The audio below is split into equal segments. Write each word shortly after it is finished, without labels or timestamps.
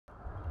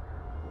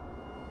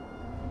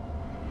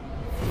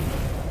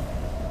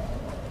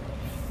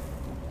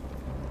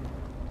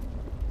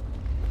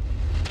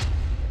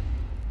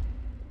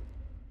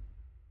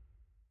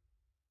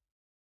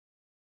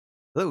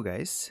Hello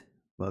guys,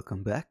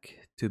 welcome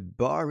back to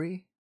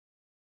Bari.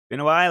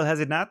 Been a while, has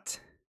it not?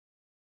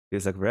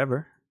 Feels like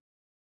forever.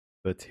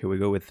 But here we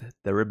go with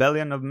the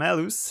Rebellion of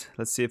Melus.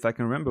 Let's see if I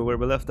can remember where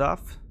we left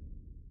off.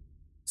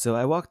 So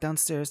I walked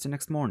downstairs the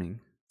next morning,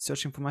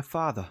 searching for my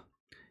father.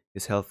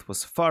 His health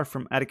was far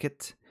from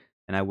adequate,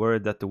 and I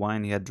worried that the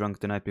wine he had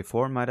drunk the night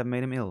before might have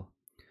made him ill.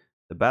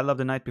 The battle of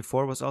the night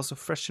before was also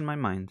fresh in my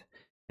mind,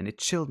 and it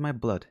chilled my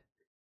blood.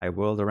 I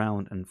whirled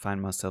around and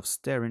found myself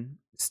staring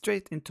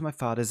straight into my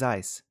father's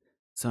eyes.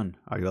 "Son,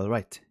 are you all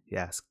right?" he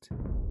asked.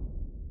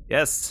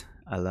 "Yes,"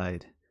 I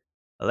lied.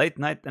 "A late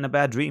night and a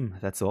bad dream,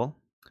 that's all."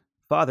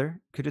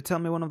 "Father, could you tell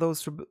me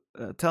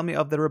tell me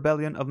of the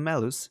rebellion of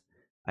Melus?"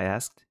 I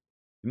asked.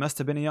 "You must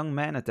have been a young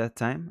man at that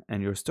time,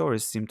 and your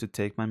stories seem to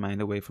take my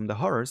mind away from the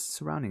horrors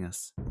surrounding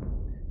us."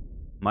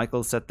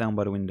 Michael sat down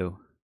by the window.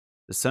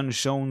 The sun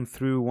shone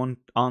through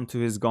onto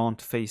his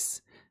gaunt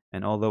face,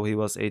 and although he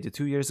was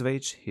 82 years of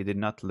age, he did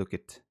not look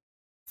it.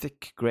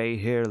 Thick grey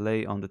hair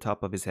lay on the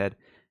top of his head,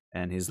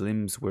 and his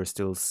limbs were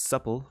still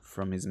supple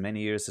from his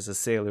many years as a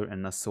sailor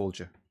and a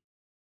soldier.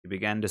 He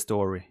began the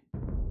story.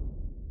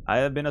 "I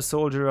have been a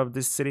soldier of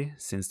this city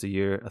since the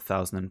year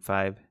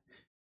 1005,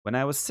 when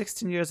I was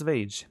 16 years of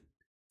age.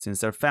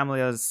 Since our family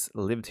has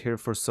lived here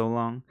for so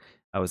long,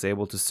 I was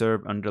able to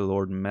serve under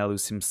Lord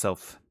Melus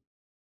himself,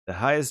 the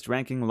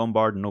highest-ranking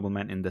Lombard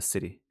nobleman in the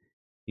city.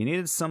 He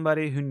needed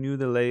somebody who knew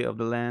the lay of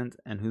the land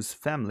and whose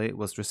family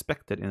was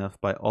respected enough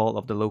by all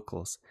of the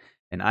locals,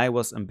 and I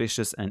was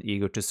ambitious and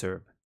eager to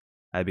serve.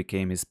 I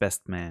became his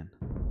best man."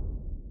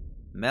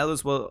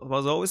 Melus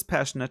was always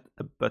passionate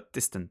but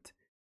distant.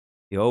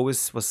 He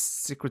always was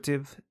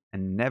secretive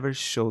and never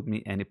showed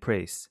me any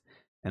praise,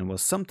 and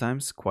was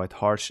sometimes quite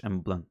harsh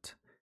and blunt.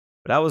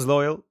 But I was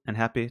loyal and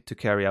happy to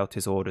carry out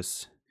his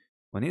orders.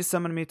 When he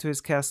summoned me to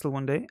his castle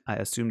one day, I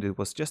assumed it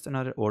was just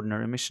another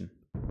ordinary mission.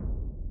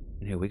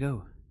 And here we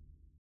go.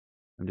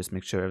 Let me just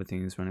make sure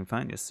everything is running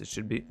fine. Yes, it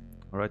should be.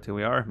 Alright, here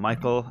we are.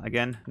 Michael,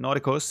 again,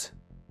 Nauticus.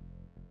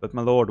 "But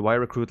my lord, why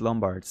recruit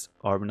Lombards?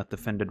 Are we not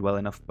defended well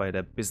enough by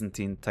the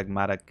Byzantine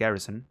Tagmata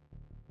garrison?"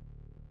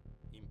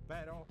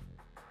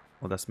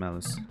 "Oh, that's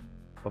Melus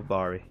of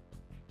Bari."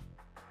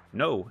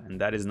 "No,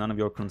 and that is none of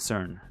your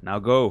concern. Now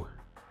go."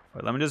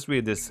 Well, let me just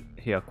read this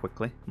here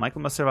quickly.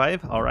 "Michael must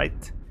survive.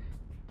 Alright.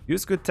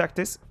 Use good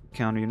tactics,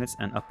 counter units,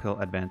 and uphill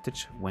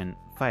advantage when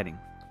fighting.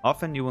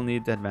 Often you will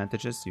need the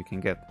advantages you can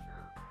get.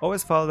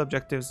 Always follow the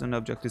objectives on the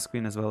objective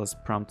screen as well as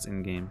prompts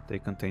in-game. They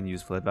contain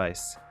useful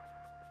advice."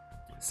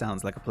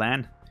 Sounds like a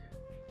plan.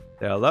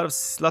 There are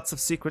lots of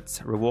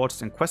secrets,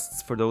 rewards, and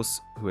quests for those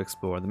who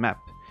explore the map.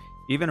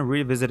 Even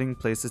revisiting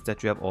places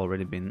that you have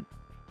already been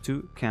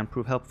to can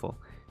prove helpful.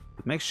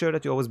 But make sure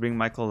that you always bring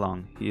Michael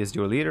along. He is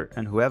your leader,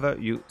 and whoever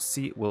you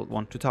see will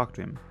want to talk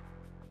to him.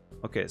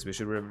 Okay, so we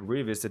should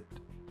revisit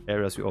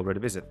areas we already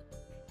visit.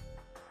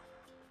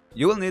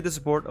 "You will need the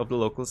support of the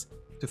locals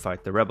to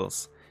fight the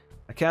rebels.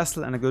 A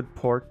castle and a good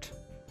port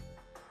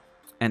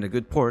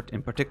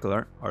in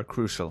particular, are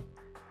crucial.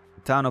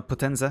 The town of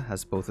Potenza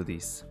has both of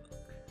these.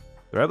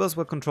 The rebels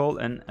will control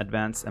an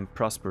advanced and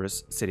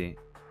prosperous city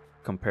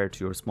compared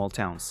to your small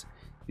towns.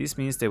 This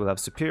means they will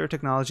have superior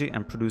technology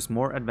and produce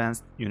more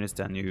advanced units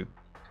than you.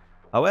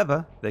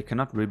 However, they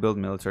cannot rebuild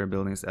military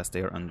buildings as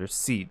they are under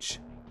siege.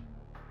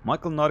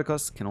 Michael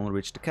Nauticus can only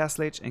reach the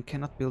castle age and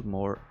cannot build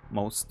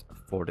most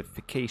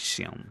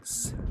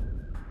fortifications."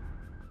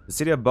 The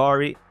city of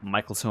Bari,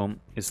 Michael's home,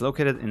 is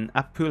located in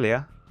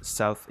Apulia,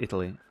 South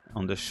Italy,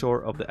 on the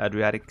shore of the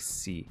Adriatic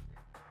Sea.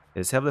 It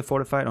is heavily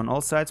fortified on all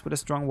sides with a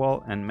strong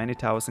wall and many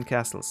towers and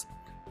castles.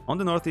 On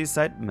the northeast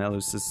side,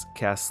 Melus's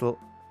castle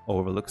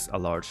overlooks a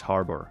large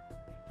harbor.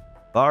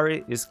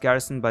 Bari is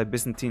garrisoned by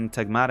Byzantine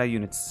Tagmata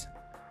units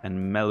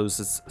and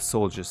Melus's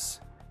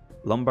soldiers,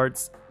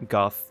 Lombards,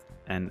 Goths,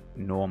 and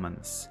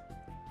Normans.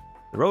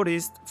 The road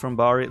east from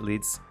Bari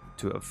leads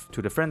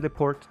to the friendly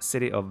port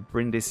city of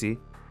Brindisi,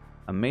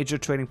 a major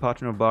trading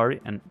partner of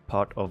Bari and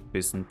part of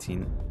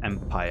Byzantine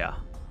Empire.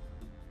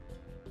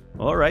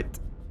 Alright.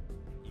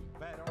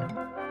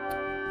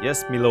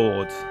 "Yes, my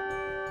lord."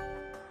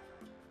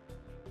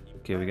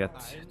 Okay, we got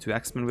 2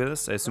 axemen with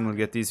us. I assume we'll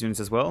get these units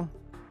as well.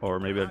 Or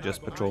maybe they're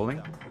just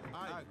patrolling.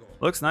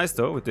 Looks nice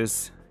though, with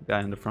this guy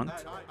in the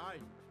front.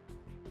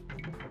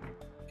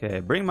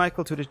 Okay, bring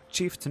Michael to the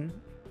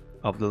chieftain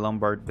of the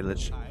Lombard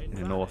village in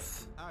the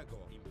north.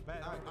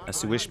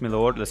 "As you wish, my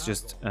lord." Let's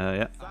just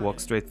walk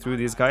straight through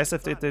these guys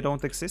if they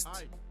don't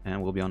exist,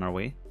 and we'll be on our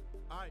way.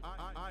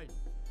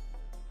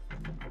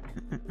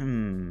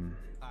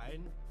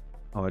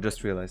 Oh, I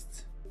just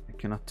realized I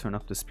cannot turn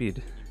up the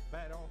speed.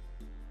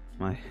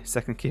 My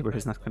second keyboard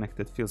is not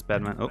connected. Feels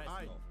bad, man. Oh,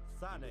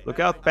 look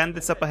out,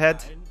 bandits up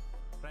ahead.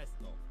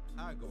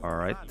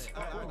 Alright.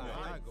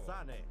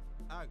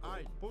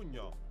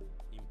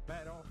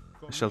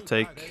 I shall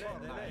take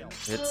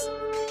hits.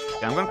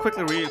 Okay, I'm gonna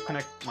quickly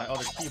reconnect my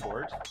other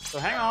keyboard. So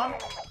hang on.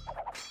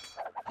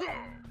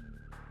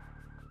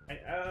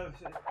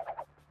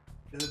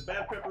 Is it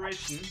bad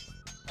preparation?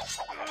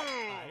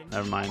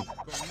 Never mind.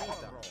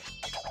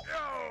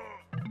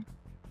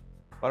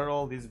 What are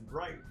all these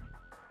bright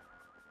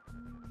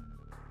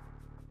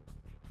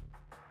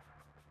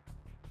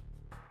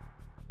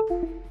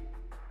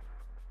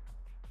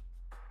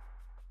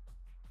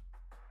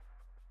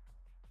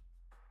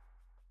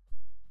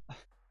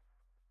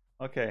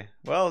Okay,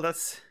 well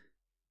that's.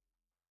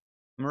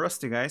 I'm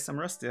rusty, guys. I'm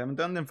rusty. I haven't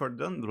done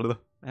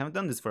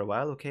this for a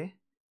while. Okay,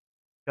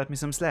 got me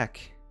some slack.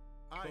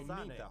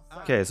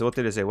 Okay, so what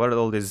did I say? What are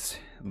all these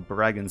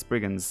brigands,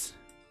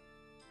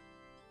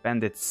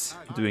 bandits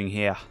doing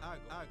here?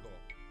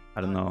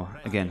 I don't know.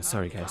 Again,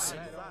 sorry, guys.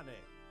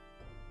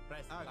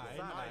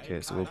 Okay,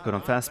 so we'll put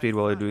on fast speed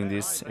while we're doing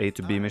these A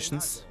to B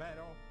missions.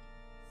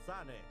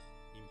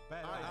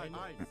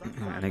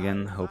 And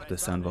again, hope the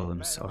sound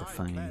volumes are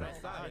fine.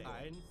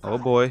 Oh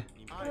boy.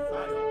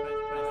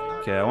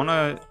 Okay, I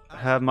wanna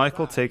have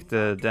Michael take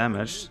the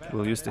damage.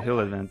 We'll use the hill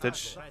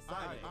advantage.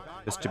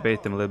 Just to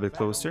bait them a little bit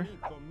closer.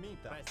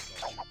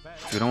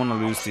 We don't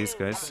want to lose these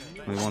guys.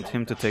 We want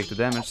him to take the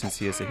damage since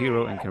he is a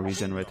hero and can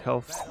regenerate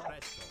health.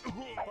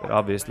 But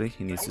obviously,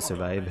 he needs to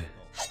survive.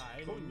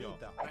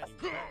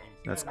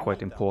 That's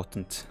quite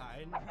important.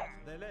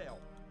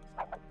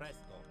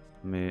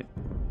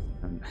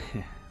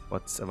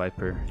 What's a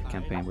Viper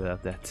campaign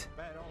without that?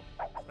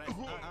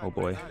 Oh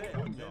boy.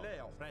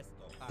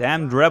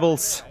 Damned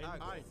rebels!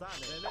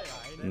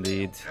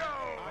 Indeed.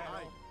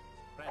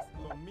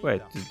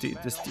 Wait, did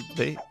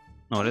they?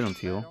 No, they don't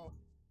heal.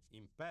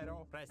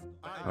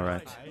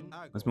 Alright.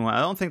 Let's move on. I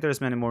don't think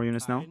there's many more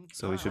units now,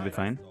 so we should be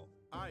fine.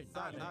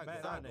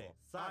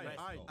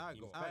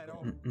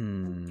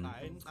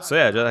 So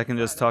yeah, I can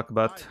just talk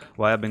about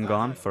why I've been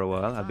gone for a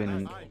while. I've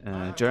been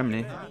in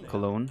Germany,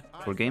 Cologne,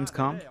 for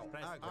Gamescom.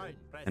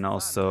 And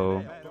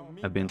also,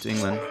 I've been to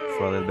England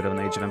for a little bit of an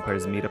Age of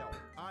Empires meetup.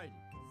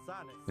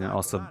 And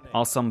also,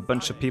 awesome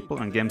bunch of people,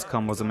 and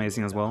Gamescom was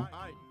amazing as well.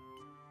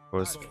 Of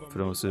course, for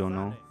those who don't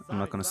know, I'm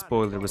not gonna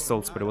spoil the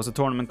results, but there was a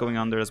tournament going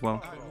on there as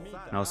well.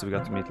 And also we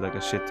got to meet like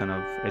a shit ton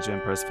of Age of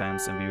Empires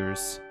fans and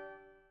viewers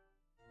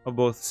of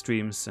both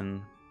streams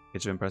and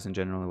Age of Empires in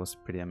general. It was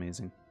pretty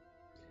amazing.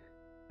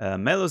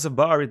 Melus of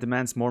Bari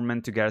demands more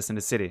men to garrison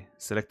the city.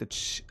 Select a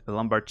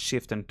Lombard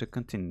chieftain to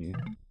continue.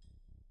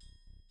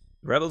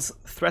 Rebels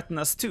threaten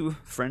us too,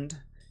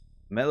 friend.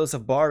 Melus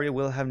of Bari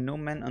will have no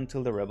men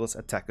until the rebels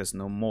attack us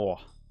no more.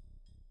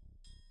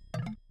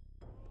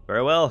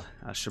 Very well,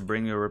 I shall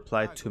bring you a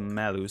reply to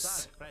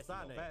Melus.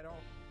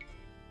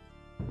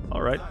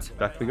 Alright,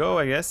 back we go,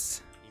 I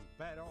guess.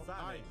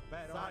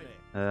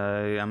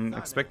 I'm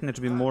expecting there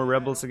to be more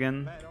rebels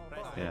again.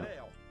 Yeah.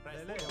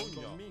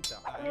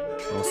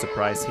 No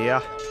surprise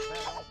here.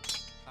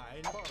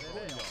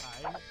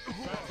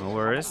 No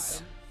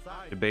worries.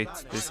 Debate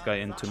this guy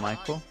into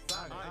Michael.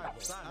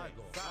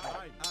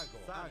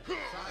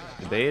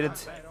 Debated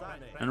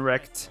and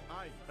wrecked.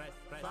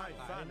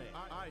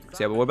 So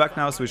yeah, but we're back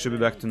now, so we should be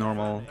back to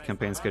normal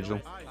campaign schedule.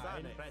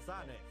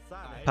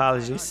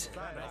 Apologies.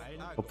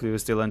 Hopefully you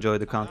still enjoy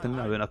the content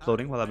I've been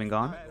uploading while I've been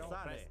gone.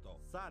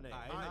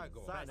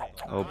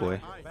 Oh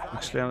boy.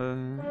 Actually,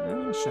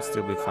 I should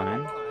still be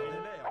fine.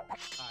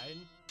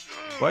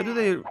 Why do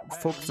they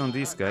focus on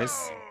these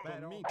guys? I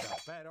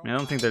mean, I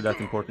don't think they're that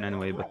important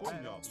anyway, but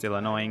still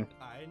annoying.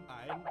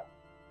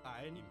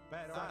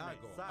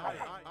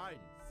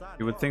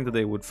 You would think that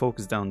they would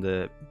focus down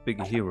the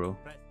big hero.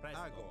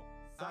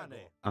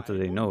 Not that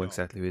they know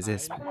exactly who he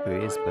is,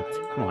 but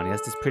come on, he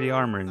has this pretty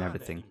armor and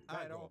everything.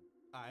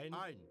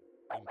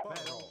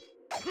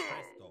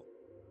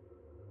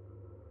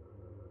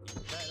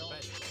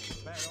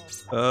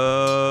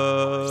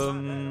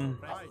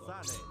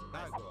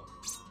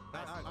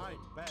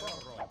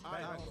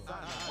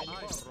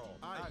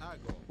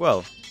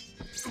 Well.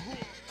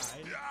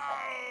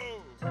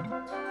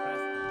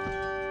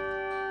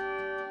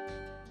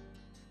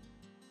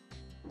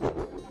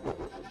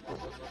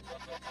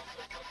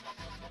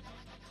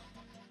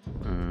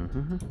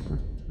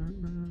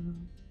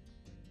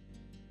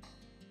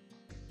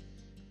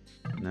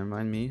 Never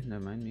mind me.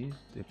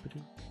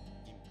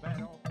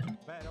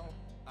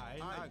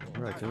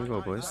 Alright, here we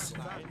go, boys.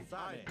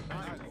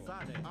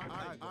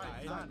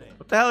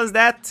 What the hell is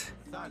that?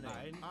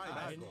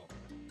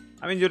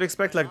 I mean, you'd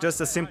expect like just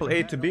a simple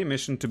A to B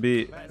mission to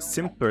be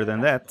simpler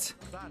than that.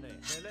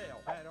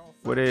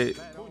 I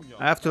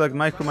have to like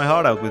micro my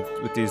heart out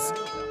with these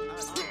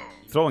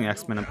throwing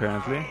axemen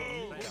apparently.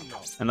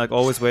 And like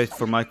always wait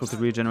for Michael to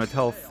regenerate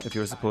health if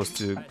you're supposed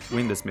to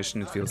win this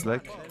mission, it feels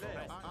like.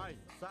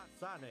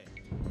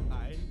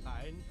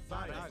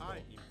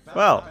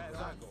 Well,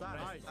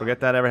 forget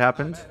that ever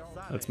happened.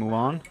 Let's move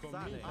on.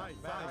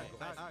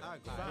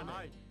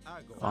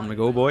 On we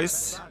go,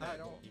 boys.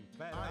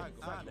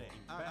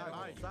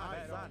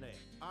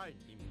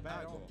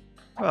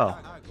 Well,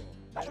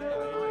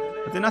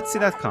 I did not see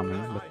that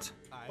coming, but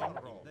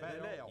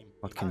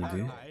what can you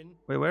do?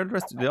 Wait, where are the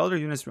rest of the other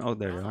units? Oh,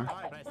 there they are.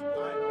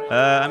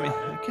 I mean,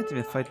 I can't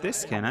even fight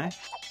this, can I?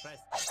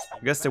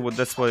 I guess they would.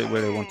 That's where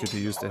they want you to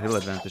use the hill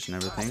advantage and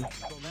everything.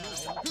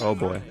 Oh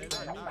boy.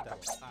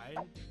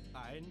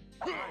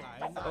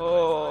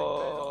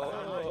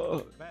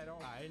 Oh.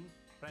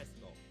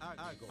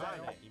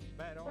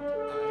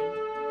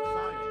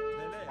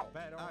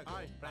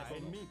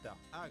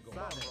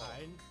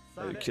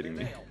 Are you kidding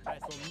me?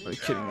 Are you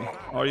kidding me?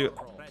 Are you?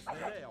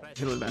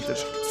 Hill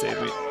advantage,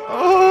 save me.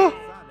 Oh!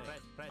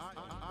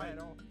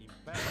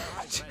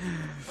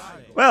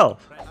 Well.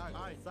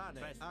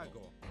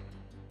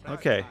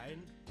 Okay.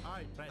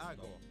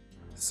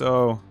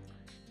 So,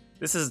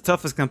 this is the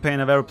toughest campaign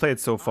I've ever played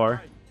so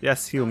far.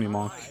 Yes, heal me,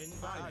 monk.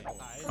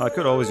 Oh, I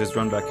could always just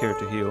run back here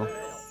to heal.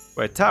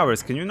 Wait,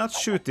 towers, can you not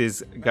shoot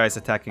these guys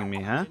attacking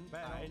me, huh?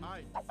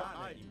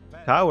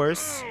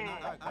 Towers?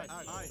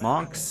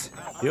 Monks,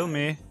 heal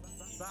me.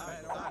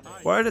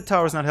 Why are the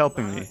towers not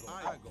helping me?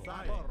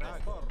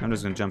 I'm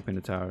just gonna jump in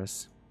the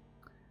towers.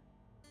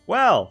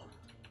 Well!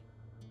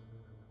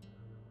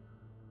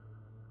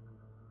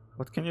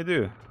 What can you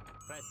do?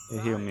 Hey,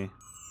 heal me.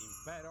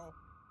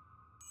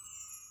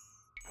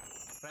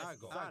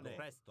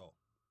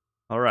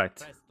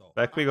 Alright,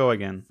 back we go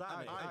again.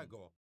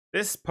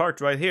 This part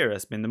right here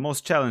has been the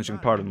most challenging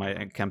part of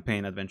my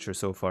campaign adventure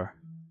so far.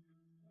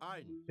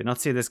 Did not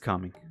see this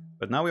coming.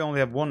 But now we only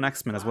have one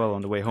X-Men as well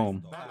on the way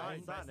home.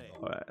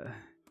 I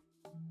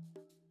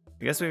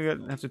guess we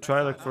have to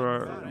try like for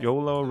a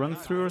YOLO run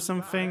through or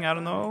something, I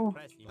don't know.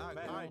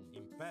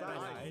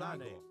 I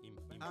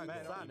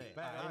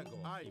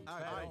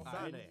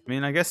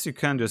mean, I guess you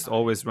can just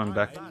always run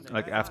back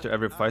like after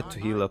every fight to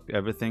heal up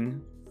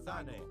everything.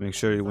 Make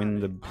sure you win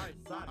the...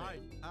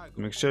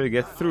 Make sure you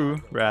get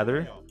through,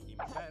 rather.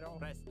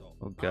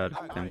 Oh god,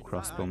 damn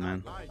crossbow,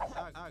 man.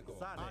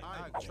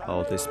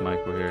 Oh, this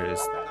micro here is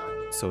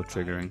so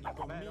triggering.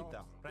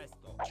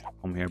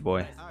 Come here,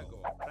 boy.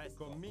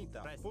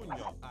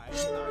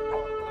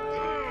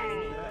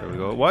 There we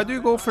go. Why do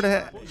you go for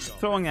the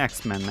throwing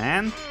X-Men,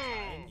 man?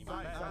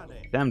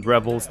 Damn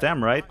rebels,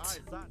 damn right.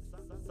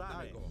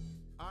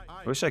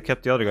 I wish I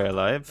kept the other guy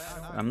alive.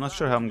 I'm not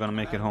sure how I'm gonna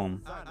make it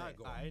home.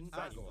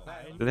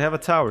 Do they have a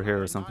tower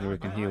here or something where we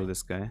can heal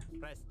this guy?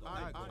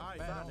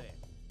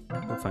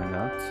 We'll find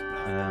out.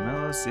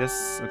 Melus,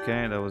 yes,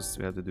 okay, that was...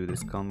 We have to do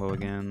this combo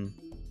again.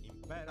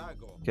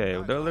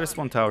 Okay, there's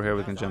one tower here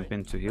we can jump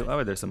into heal.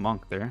 Oh, there's a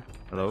monk there.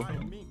 Hello?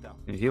 Can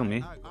you heal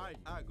me?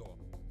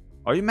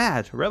 Are you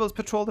mad? Rebels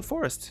patrol the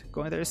forest.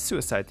 Going there is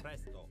suicide.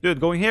 Dude,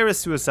 going here is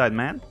suicide,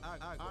 man.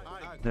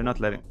 They're not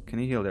letting... Can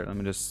he heal there? Let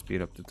me just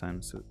speed up the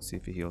time so see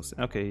if he heals.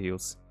 Okay, he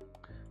heals.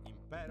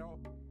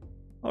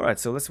 Alright,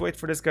 so let's wait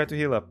for this guy to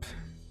heal up.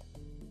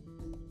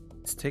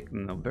 It's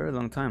taking a very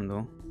long time,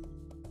 though.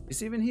 Is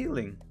he even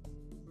healing?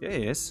 Yeah,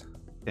 he is.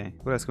 Okay,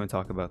 what else can we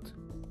talk about?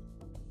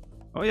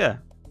 Oh, yeah.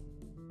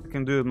 I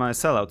can do my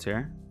sellout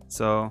here.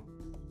 So,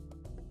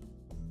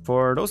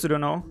 for those who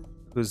don't know,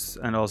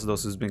 and also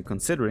those who's been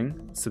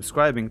considering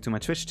subscribing to my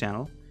Twitch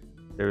channel,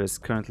 there is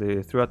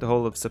currently, throughout the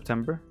whole of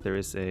September, there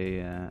is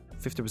a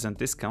 50%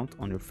 discount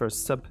on your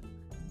first sub.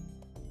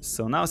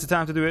 So now is the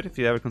time to do it if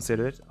you ever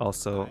consider it.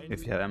 Also,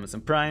 if you have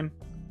Amazon Prime,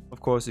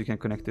 of course you can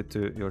connect it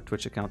to your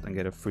Twitch account and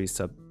get a free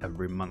sub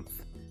every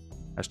month.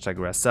 Hashtag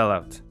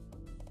 #sellout.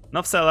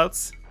 Enough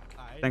sellouts.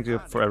 Thank you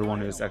for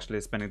everyone who is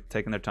actually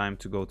taking their time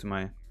to go to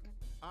my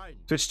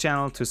Twitch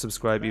channel to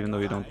subscribe, even though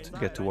you don't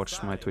get to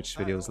watch my Twitch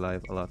videos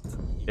live a lot.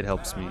 It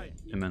helps me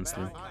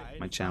immensely,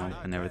 my channel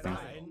and everything.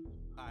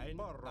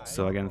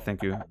 So again,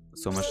 thank you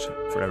so much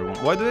for everyone.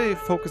 Why do they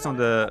focus on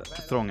the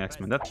throwing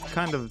X-Men? That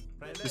kind of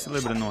is a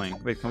little bit annoying.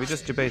 Wait, can we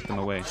just debate them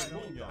away?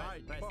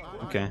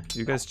 Okay,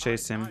 you guys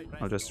chase him.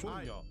 I'll just...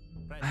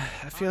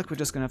 I feel like we're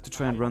just gonna have to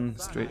try and run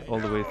straight all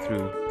the way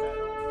through.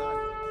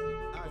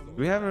 Do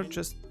we ever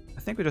just...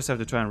 I think we just have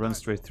to try and run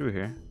straight through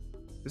here.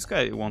 This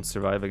guy won't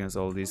survive against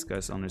all these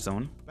guys on his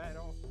own.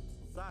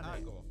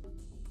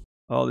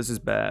 Oh, this is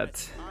bad.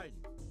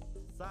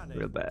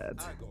 Real bad.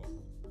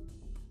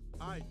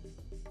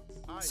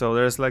 So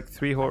there's like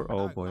 3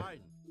 oh boy.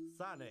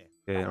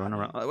 Okay, run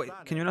around. Oh, wait,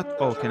 can you not...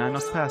 Oh, can I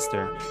not pass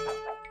there?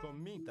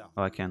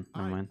 Oh, I can.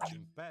 Never mind.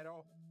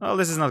 Oh,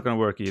 this is not gonna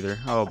work either.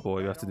 Oh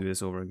boy, you have to do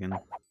this over again.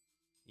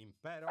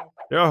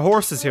 There are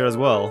horses here as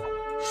well.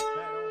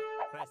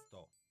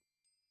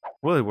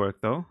 Will it work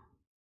though?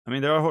 I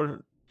mean, there are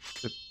horses...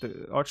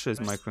 The archer is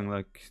microing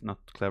like not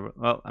clever.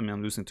 Well, I mean,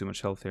 I'm losing too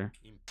much health here.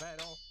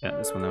 Yeah,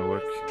 this will never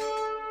work.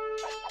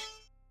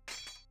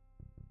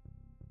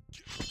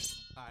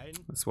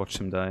 Let's watch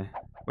him die.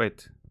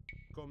 Wait.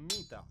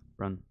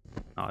 Run.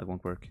 No, it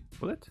won't work.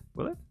 Will it?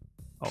 Will it?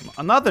 Oh,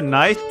 another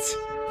knight?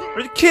 Are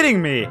you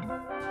kidding me?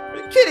 Are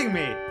you kidding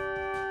me?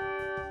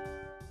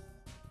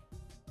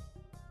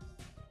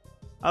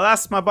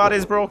 Alas, my body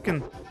is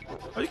broken.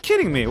 Are you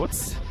kidding me?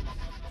 What's...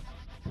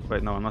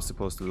 Wait, no, I'm not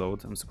supposed to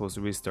load. I'm supposed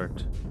to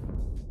restart.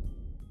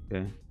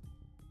 Okay.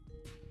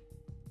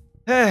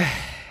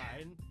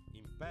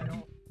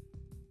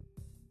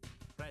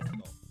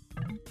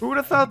 Who would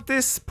have thought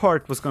this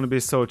part was going to be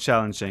so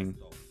challenging?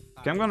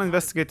 Okay, I'm going to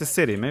investigate the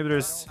city. Maybe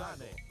there's...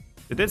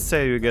 It did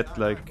say you get,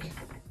 like...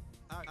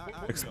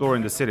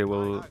 Exploring the city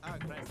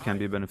can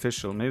be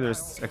beneficial. Maybe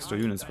there's extra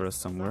units for us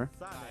somewhere.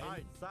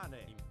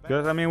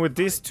 Because, I mean, with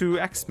these 2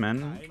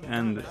 X-Men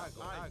and...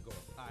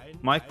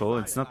 Michael,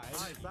 it's not...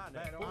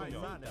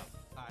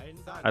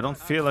 I don't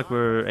feel like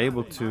we're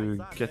able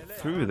to get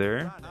through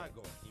there.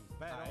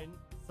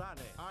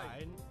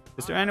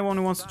 Is there anyone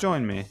who wants to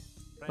join me?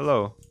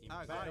 Hello?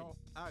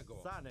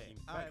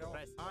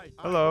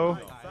 Hello?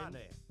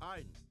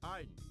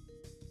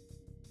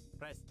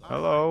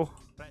 Hello.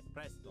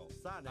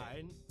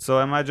 So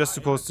am I just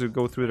supposed to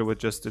go through there with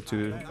just the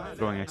 2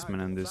 throwing X-Men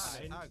and this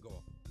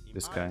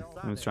guy?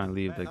 Let me try and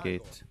leave the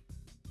gate.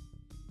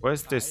 Where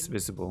is this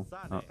visible?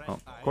 Oh,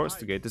 of course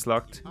the gate is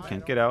locked. You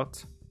can't get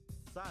out.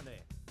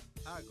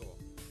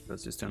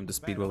 Let's just turn up the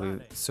speed while we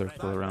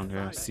circle around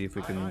here. See if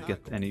we can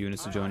get any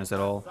units to join us at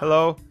all.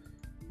 Hello?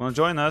 Wanna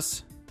join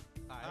us?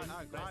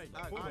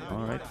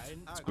 Alright.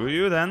 Screw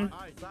you then.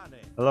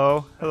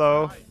 Hello?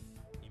 Hello?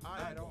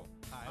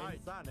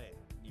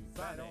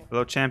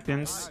 Hello,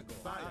 champions.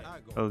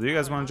 Hello, do you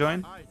guys want to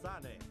join?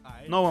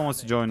 No one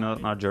wants to join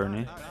our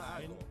journey.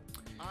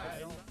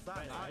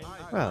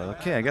 Well,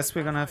 okay, I guess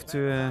we're gonna have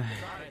to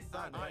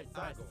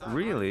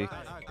really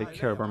take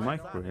care of our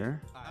micro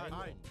here.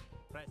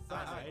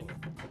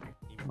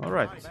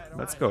 Alright,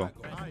 let's go.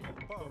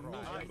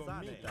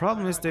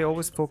 Problem is they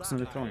always focus on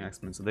the throwing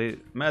X-Men, so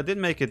I did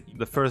make it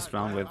the first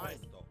round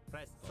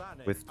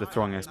with the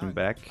throwing X-Men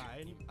back.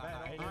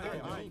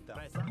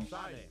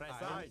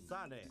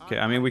 Okay,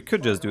 I mean we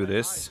could just do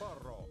this.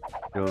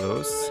 Kill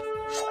those.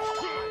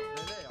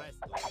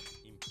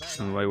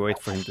 And wait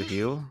for him to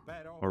heal.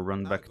 Or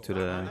run back to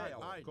the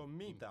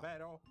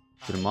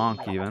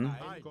monk even.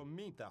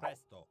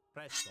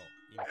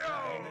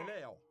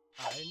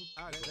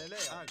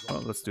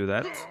 Well, let's do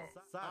that.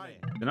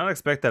 Did not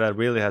expect that I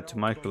really had to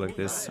micro like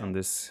this on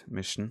this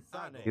mission.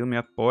 Heal me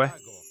up, boy.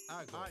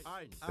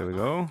 There we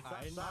go.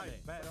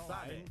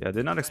 Yeah, I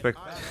did not expect...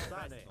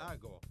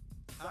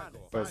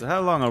 Right, so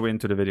how long are we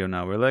into the video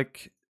now? We're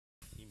like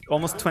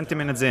almost 20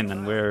 minutes in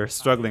and we're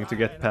struggling to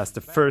get past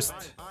the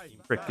first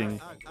freaking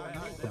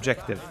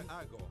objective.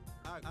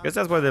 I guess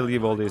that's why they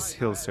leave all these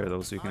hills here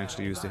though, so you can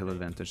actually use the hill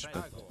advantage,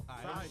 but...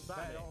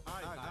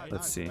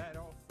 Let's see.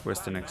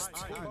 Where's the next...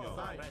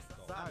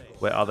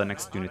 Where are the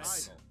next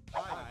units?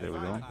 There we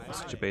go.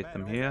 Let's debate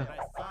them here.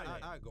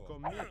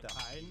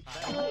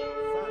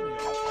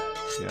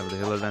 We have the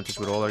hill advantage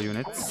with all our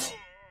units.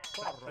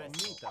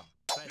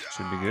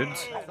 Should be good.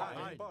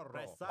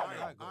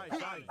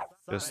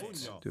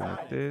 Just do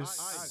like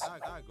this.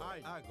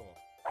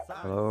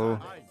 Hello.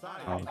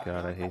 Oh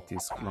god, I hate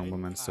these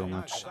longbowmen so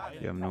much.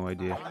 You have no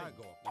idea.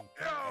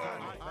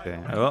 Okay,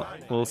 well,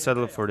 we'll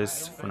settle for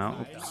this for now.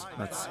 Oops,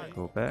 let's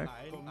go back.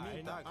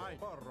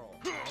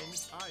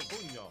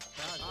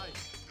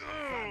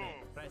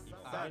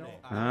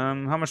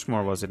 How much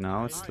more was it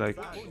now? It's like...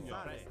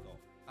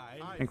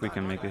 I think we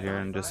can make it here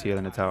and just heal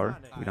in the tower.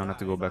 We don't have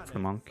to go back for the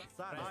monk.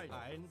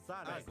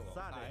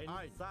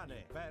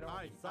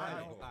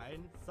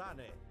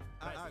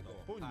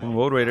 One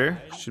Road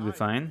Raider should be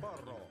fine.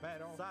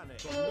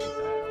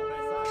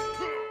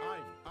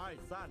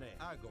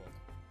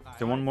 Is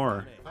there one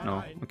more?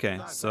 No. Okay,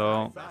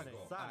 so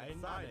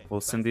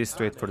we'll send these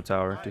straight for the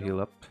tower to heal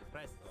up.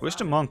 I wish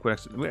the monk would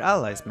actually... We're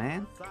allies,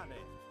 man!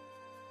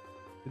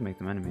 Could make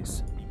them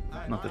enemies.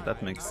 Not that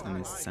that makes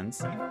any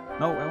sense.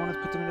 No, I want to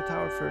put them in the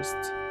tower first.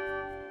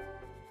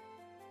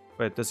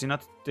 Wait, does he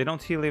not... They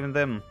don't heal even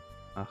them.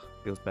 Ah,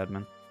 feels bad,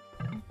 man.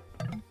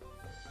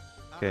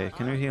 Okay,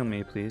 can you heal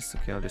me, please?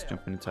 Okay, I'll just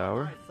jump in the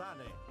tower.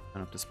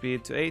 Turn up the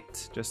speed to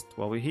 8, just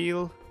while we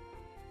heal.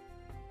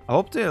 I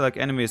hope the like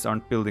enemies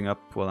aren't building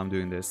up while I'm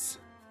doing this.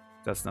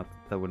 That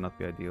would not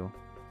be ideal.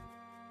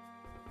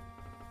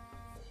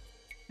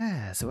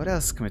 So what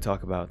else can we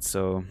talk about?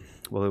 So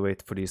while we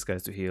wait for these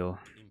guys to heal.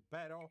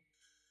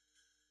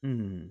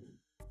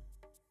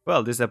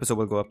 Well, this episode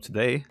will go up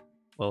today.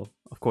 Well,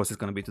 of course it's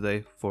gonna be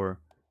today for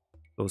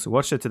those who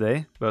watch it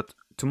today. But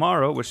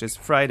tomorrow, which is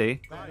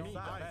Friday,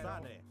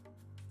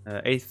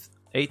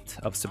 8th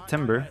of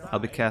September, I'll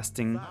be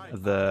casting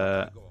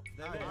the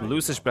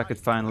Losers Bracket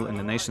Final in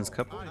the Nations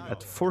Cup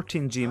at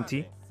 14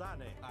 GMT.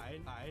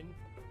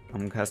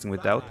 I'm casting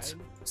without,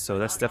 so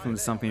that's definitely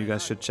something you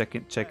guys should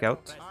check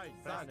out.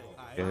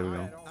 Okay, here we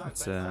go.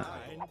 Let's not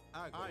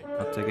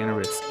take any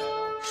risk.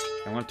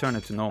 I'm gonna turn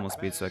it to normal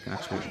speed so I can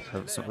actually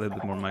have a little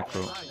bit more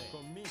micro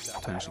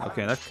tension.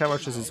 Okay, that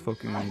Cavarches is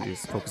focusing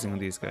on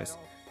these guys.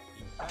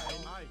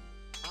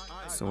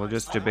 So we'll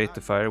just debate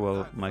the fire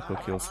while Michael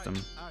kills them.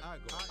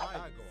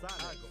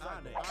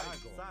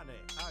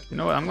 You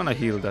know what, I'm gonna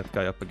heal that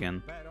guy up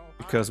again.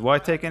 Because why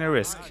take any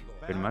risk,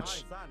 pretty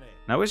much.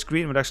 And I wish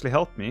green would actually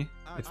help me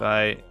if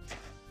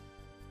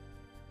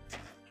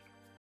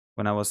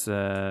when I was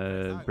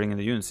bringing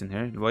the units in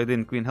here. Why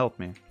didn't green help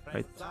me,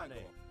 right?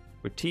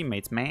 We're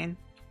teammates, man.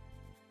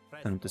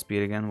 Turn up the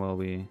speed again while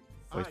we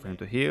wait for him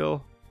to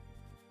heal.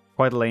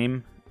 Quite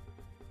lame.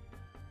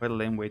 Quite a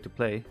lame way to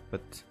play,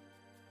 but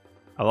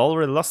I've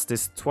already lost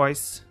this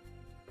twice.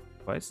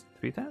 Twice?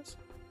 3 times?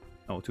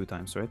 Oh, 2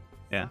 times, right?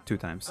 Yeah, 2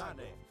 times.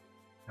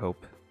 I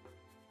hope.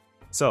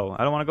 So,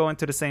 I don't want to go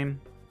into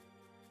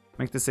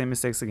make the same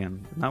mistakes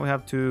again. Now we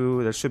have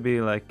there should be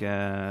like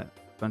a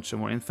bunch of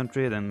more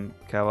infantry, then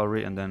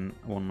cavalry, and then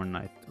 1 more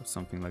knight, or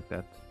something like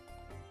that.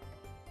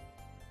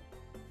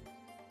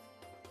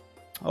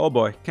 Oh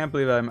boy, can't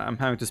believe I'm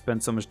having to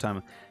spend so much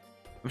time.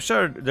 I'm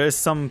sure there's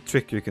some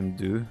trick you can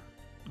do,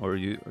 or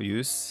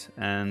use,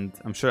 and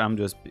I'm sure I'm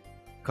just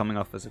coming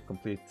off as a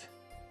complete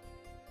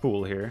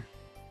fool here.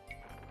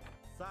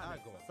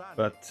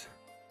 But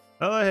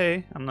oh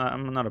hey, I'm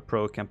not a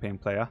pro campaign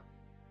player.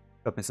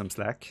 Cut me some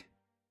slack.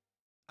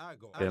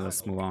 Okay,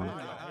 let's move on.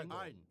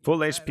 Full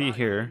HP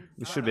here.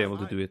 We should be able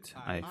to do it,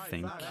 I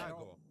think.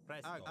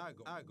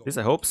 At least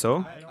I hope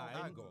so.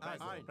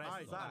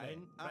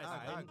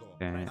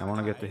 Okay, I want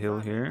to get the hill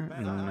here,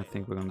 and then I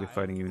think we're going to be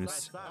fighting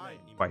units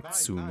quite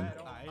soon.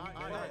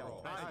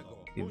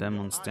 Keep them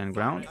on stand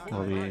ground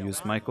while we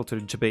use Michael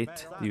to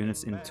debate the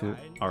units into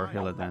our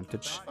hill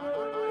advantage.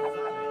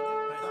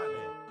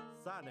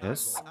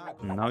 Yes,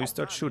 and now you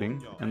start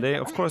shooting, and they,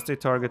 of course, they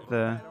target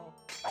the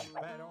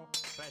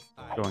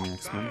throwing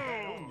axemen.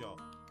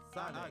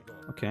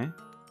 Okay,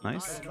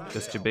 nice.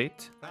 Just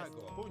debate.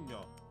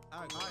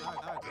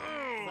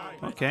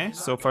 Okay,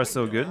 so far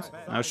so good.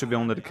 Now should be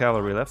only the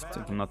cavalry left,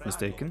 if I'm not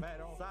mistaken.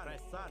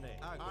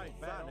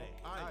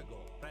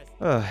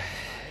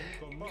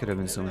 Could have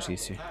been so much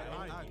easier.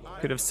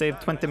 Could have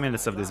saved 20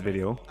 minutes of this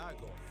video.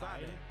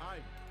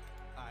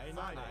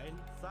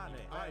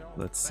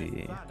 Let's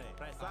see.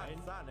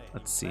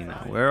 Let's see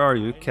now. Where are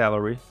you,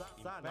 cavalry?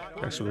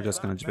 Actually, we're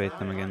just gonna debate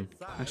them again.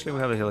 Actually, we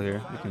have a hill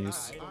here we can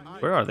use.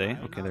 Where are they?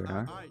 Okay, there they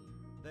are.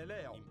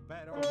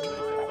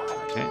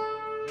 Okay.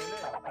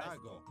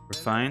 We're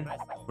fine.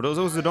 For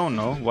those who don't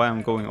know why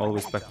I'm going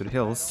always back to the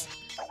hills,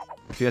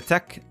 if you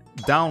attack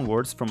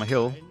downwards from a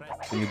hill,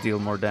 then you deal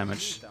more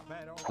damage.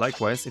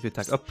 Likewise, if you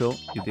attack uphill,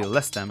 you deal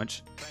less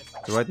damage.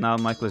 So right now,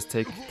 Michael is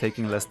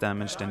taking less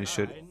damage than he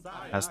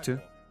has to,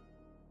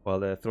 while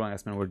the throwing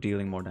axemen were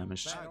dealing more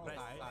damage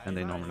than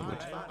they normally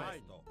would.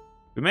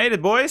 We made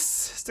it, boys!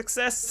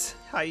 Success!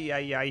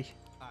 Hi.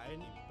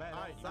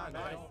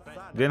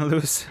 Didn't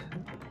lose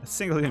a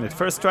single unit.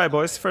 First try,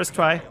 boys. First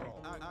try.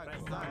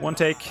 One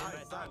take.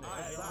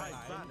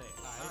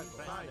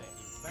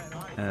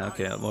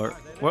 Okay,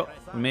 well,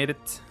 we made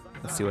it.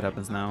 Let's see what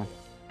happens now.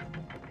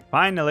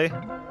 Finally!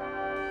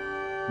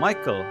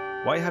 Michael,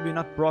 why have you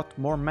not brought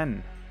more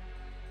men?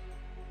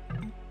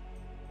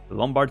 The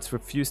Lombards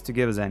refuse to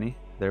give us any.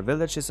 Their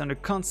village is under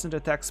constant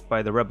attacks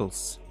by the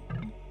rebels.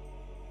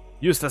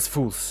 Useless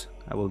fools!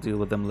 I will deal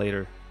with them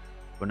later.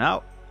 For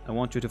now, I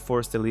want you to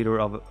force the leader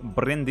of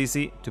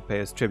Brindisi to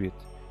pay us tribute.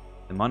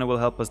 The money will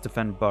help us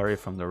defend Bari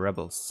from the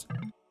rebels.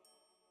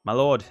 My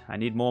lord, I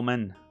need more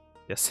men.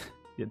 Yes,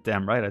 you're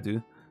damn right I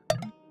do.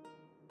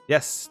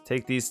 Yes,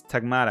 take these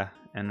Tagmara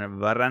and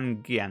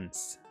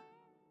Varangians.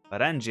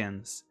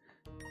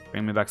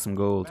 Bring me back some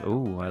gold.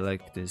 Oh, I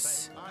like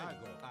this.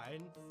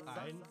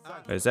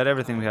 Is that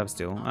everything we have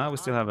still? We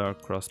still have our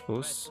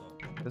crossbows.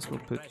 Guess we'll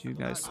put you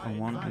guys on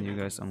one and you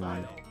guys on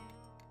one.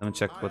 Let me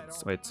check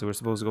what... Wait, so we're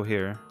supposed to go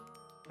here.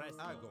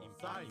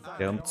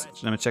 Okay,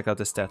 let me check out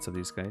the stats of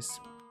these guys.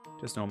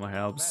 Just normal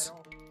helps.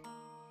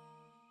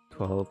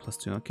 12 plus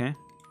 2, okay.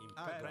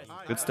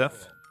 Good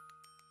stuff.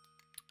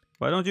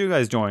 Why don't you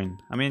guys join?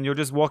 I mean, you're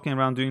just walking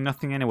around doing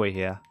nothing anyway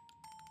here.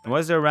 And why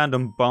is there a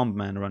random bomb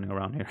man running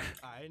around here?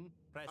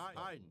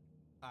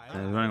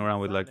 Running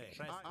around with like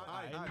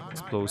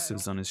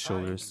explosives on his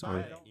shoulders.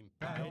 Or...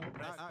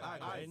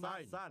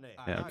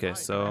 Yeah, okay,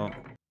 so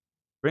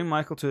bring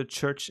Michael to a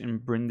church in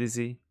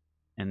Brindisi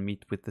and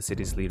meet with the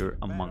city's leader,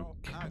 a monk.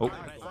 Oh,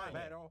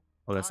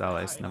 that's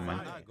allies, never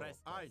mind.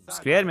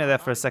 Scared me there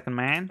for a second,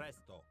 man.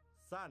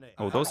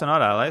 Oh, those are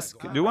not allies.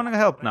 Do you want to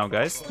help now,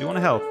 guys? Do you want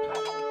to help?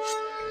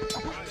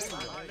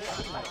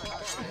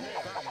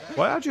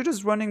 Why aren't you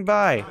just running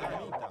by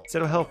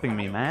instead of helping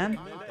me, man?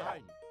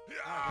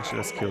 Actually,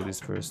 let's kill these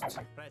first.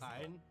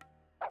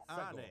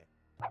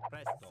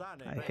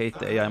 I hate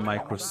the AI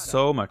micro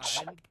so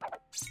much.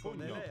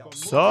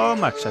 So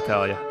much, I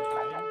tell ya.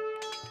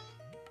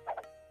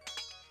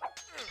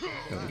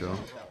 There we go.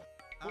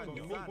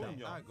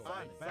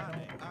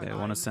 Okay, I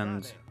want to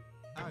send...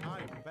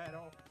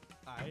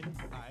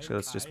 Actually,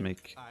 let's just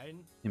make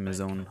him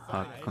his own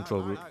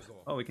control group.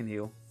 Oh, we can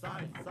heal.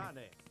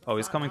 Oh,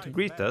 he's coming to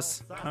greet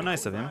us. How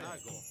nice of him.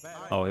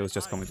 Oh, he was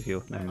just coming to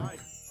heal. Never mind.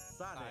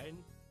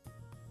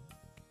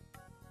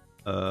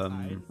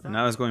 And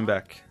now he's going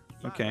back.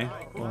 Okay,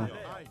 well,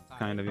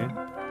 kind of you.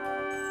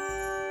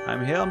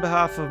 I'm here on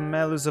behalf of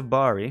Melus of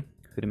Bari,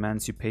 who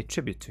demands you pay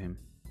tribute to him.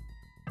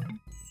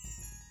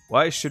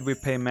 Why should we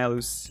pay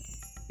Melus?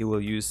 He will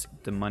use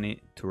the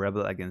money to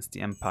rebel against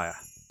the Empire.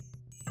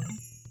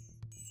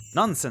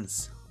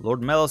 Nonsense!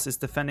 Lord Melus is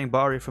defending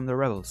Bari from the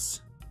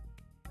rebels.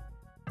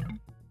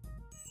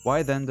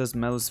 Why then does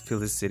Melus fill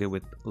his city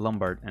with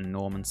Lombard and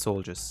Norman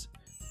soldiers,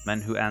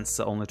 men who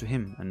answer only to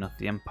him and not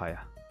the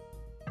Empire?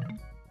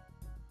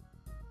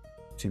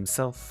 To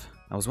himself,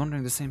 I was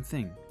wondering the same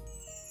thing.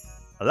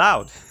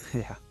 Aloud!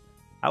 Yeah.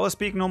 I will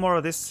speak no more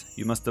of this.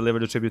 You must deliver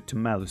the tribute to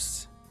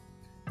Melus.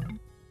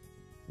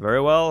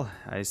 Very well.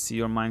 I see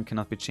your mind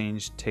cannot be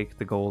changed. Take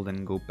the gold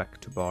and go back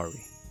to Bari.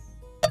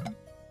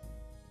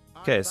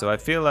 Okay, so I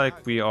feel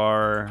like we're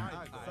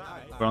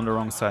on the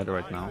wrong side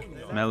right now.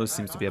 Melus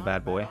seems to be a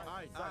bad boy.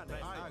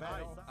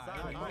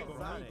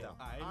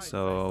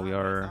 So we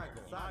are...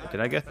 What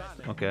did I get?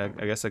 Okay,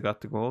 I guess I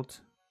got the gold.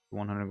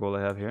 100 gold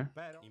I have here.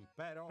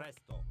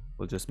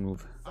 We'll just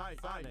move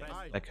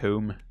back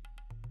home.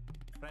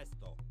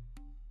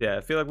 Yeah,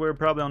 I feel like we're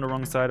probably on the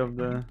wrong side of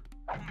the...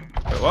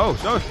 Whoa!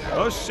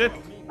 Oh shit!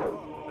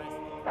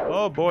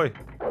 Oh boy!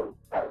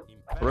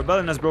 A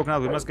rebellion has broken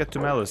out, we must get to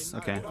Melus.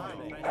 Okay.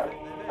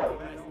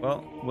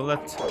 Well, we'll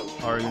let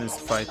our units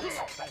fight.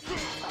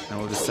 And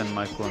we'll just send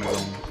Michael on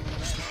his own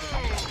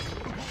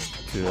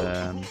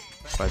to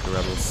fight the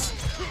rebels.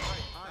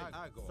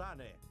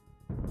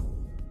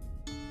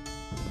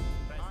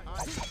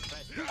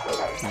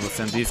 And we'll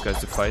send these guys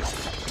to fight.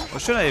 Or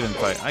should I even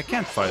fight? I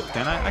can't fight,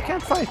 can I? I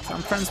can't fight!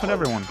 I'm friends with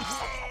everyone.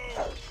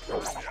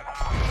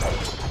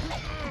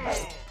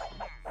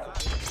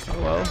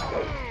 Oh well.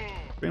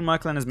 Bring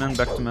Michael and his men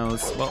back to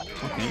Melus. Well,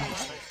 okay.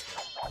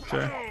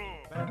 Sure.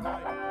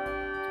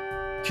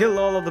 Kill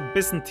all of the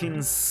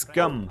Byzantine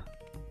scum!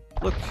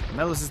 Look,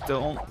 Melus is the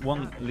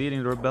one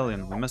leading the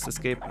rebellion. We must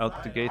escape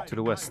out the gate to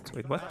the west.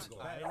 Wait, what?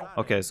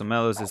 Okay, so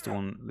Melus is the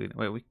one leading...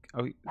 Wait,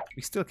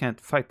 we still can't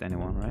fight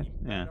anyone, right?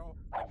 Yeah.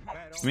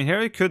 I mean, here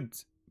we could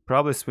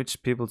probably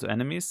switch people to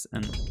enemies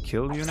and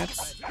kill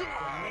units.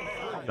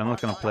 But I'm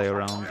not gonna play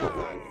around.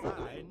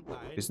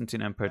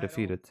 Byzantine Empire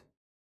defeated.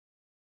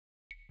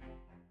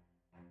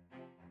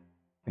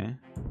 Okay.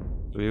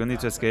 So we will need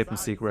to escape and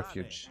seek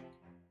refuge.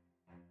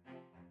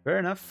 Fair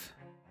enough.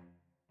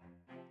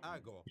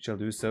 We shall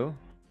do so.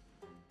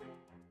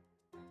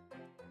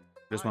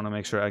 Just want to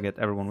make sure I get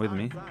everyone with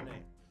me.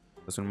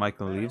 Because when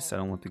Michael leaves, I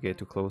don't want to get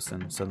too close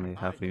and suddenly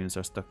half the units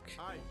are stuck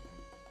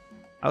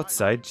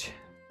outside.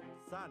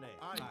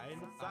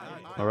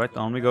 Alright,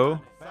 on we go.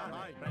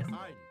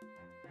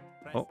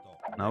 Oh,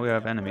 now we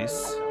have enemies.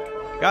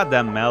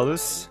 Goddamn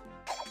Melus.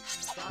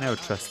 Never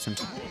trust him.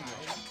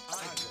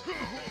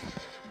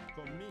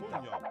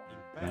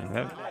 And we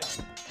have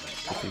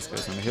these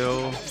guys on the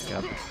hill. We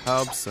have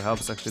helps, so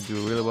helps actually do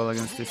really well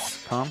against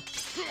this comp.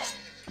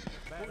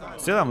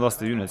 Still haven't lost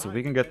the units. If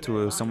we can get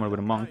to somewhere with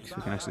a monk,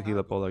 we can actually heal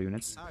up all our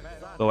units.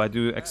 Though I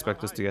do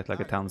expect us to get like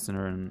a town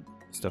center and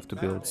stuff to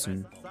build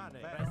soon.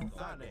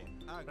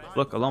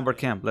 Look, a Lombard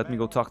camp. Let me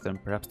go talk to them.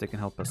 Perhaps they can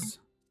help us.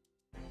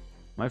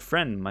 My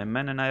friend, my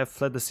men and I have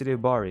fled the city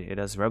of Bari. It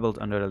has rebelled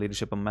under the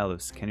leadership of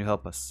Melus. Can you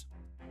help us?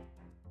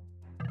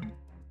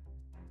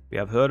 We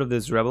have heard of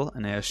this rebel,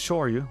 and I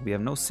assure you, we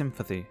have no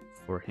sympathy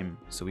for him,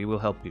 so we will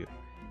help you.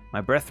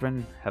 My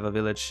brethren have a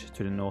village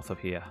to the north of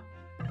here.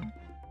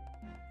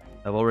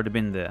 I've already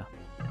been there.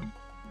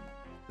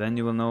 Then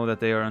you will know that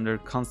they are under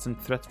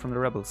constant threat from the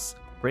rebels.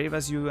 Brave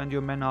as you and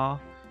your men are,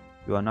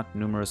 you are not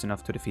numerous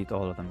enough to defeat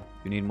all of them.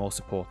 You need more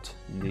support,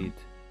 indeed.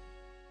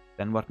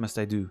 Then what must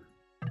I do?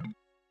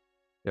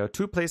 There are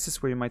two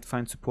places where you might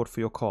find support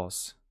for your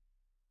cause.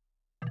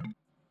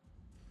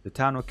 The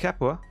town of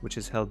Capua, which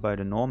is held by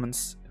the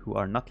Normans, who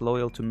are not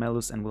loyal to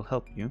Melus and will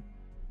help you.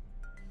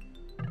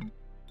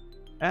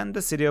 And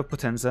the city of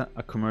Potenza,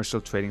 a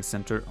commercial trading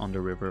center on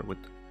the river with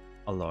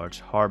a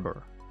large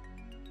harbor.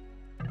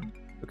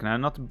 So can I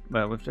not...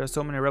 Well, if there are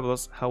so many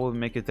rebels, how will we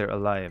make it there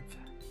alive?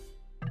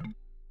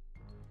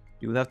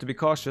 You will have to be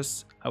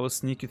cautious. I will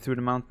sneak you through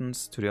the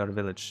mountains to the other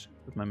village.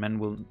 But my men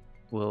will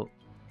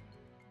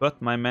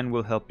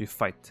help you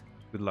fight.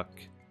 Good luck.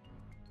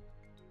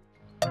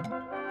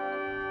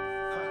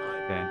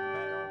 Okay.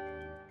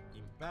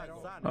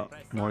 Oh,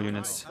 more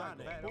units.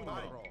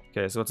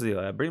 Okay, so what's the deal?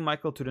 I bring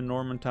Michael to the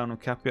Norman town of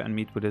Capua and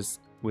meet with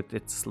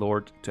its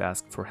lord to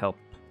ask for help.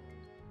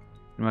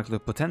 Bring Michael to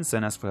Potenza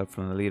and ask for help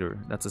from the leader.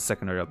 That's a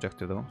secondary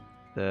objective though.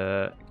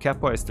 The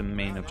Capua is the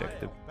main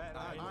objective.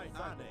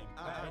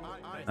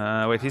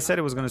 Wait, he said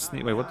he was gonna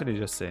sneak. Wait, what did he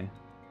just say?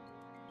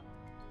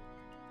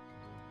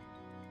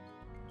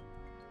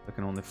 I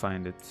can only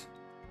find it.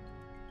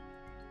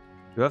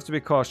 You have to be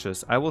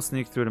cautious. I will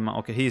sneak through the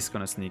mountains. Okay, he's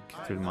gonna sneak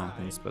through the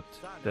mountains, but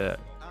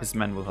his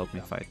men will help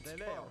me fight.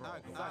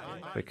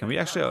 Wait, can we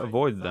actually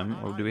avoid them,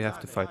 or do we have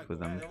to fight with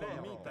them?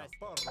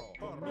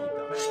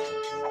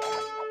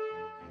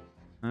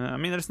 I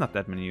mean, there's not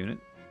that many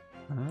units.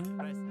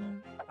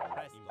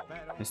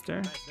 Is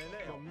there?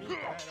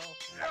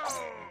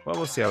 Well,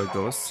 we'll see how it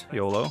goes.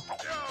 YOLO.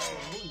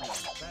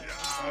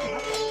 I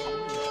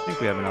think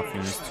we have enough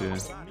units to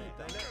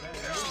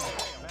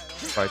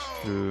fight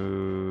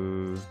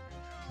through...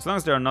 As long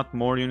as there are not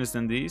more units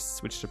than these,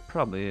 which there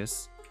probably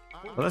is.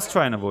 But let's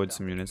try and avoid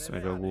some units.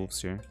 There are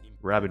wolves here.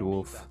 Rabid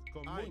wolf.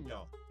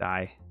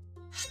 Die.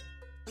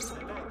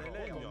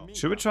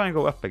 Should we try and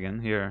go up again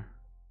here?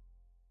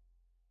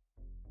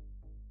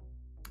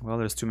 Well,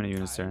 there's too many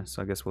units there,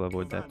 so I guess we'll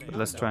avoid that. But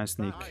let's try and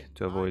sneak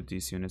to avoid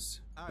these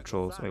units.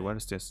 Patrols. Wait, what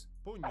is this?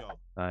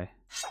 Die.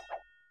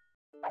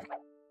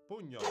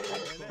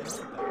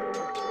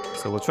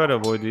 So we'll try to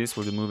avoid these.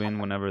 We'll move in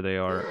whenever they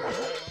are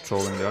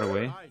patrolling the other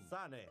way.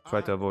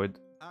 Try to avoid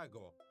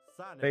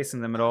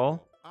facing them at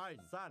all.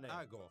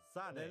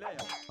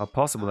 How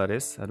possible that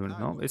is, I don't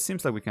know. It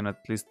seems like we can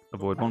at least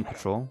avoid one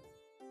patrol.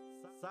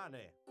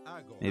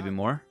 Maybe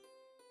more.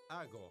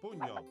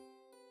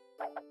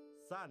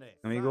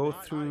 Can we go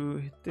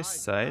through this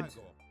side?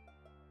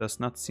 Does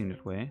not seem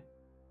that way.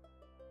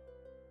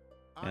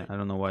 Yeah, I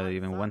don't know why they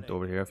even went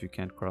over here if you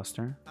can't cross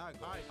there.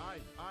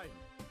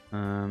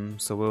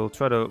 So we'll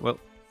try to... Well,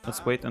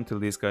 Let's wait until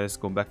these guys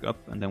go back up,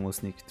 and then we'll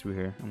sneak through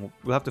here. And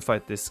we'll have to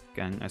fight this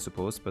gang, I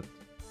suppose, but...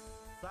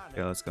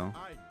 yeah, let's go.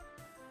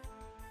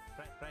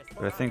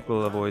 But I think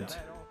we'll avoid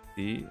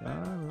the...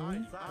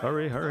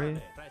 hurry,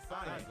 hurry.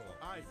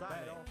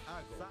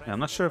 Yeah, I'm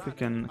not sure if we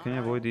can... Can you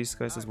avoid these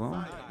guys as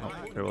well? Oh,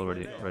 they're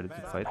already ready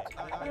to fight.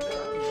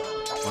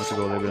 I want to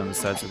go a little bit on the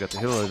side so we get the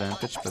hill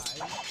advantage, but...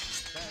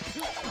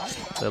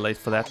 they're late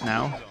for that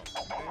now.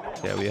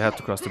 Yeah, we have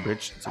to cross the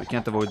bridge, so we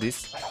can't avoid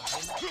these.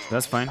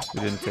 That's fine,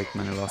 we didn't take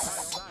many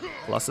losses.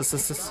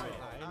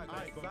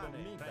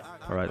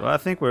 Alright, well I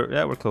think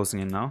we're closing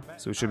in now,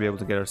 so we should be able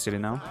to get our city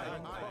now.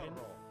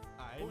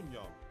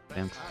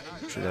 Damn,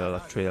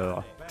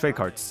 trade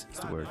cards is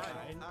the word.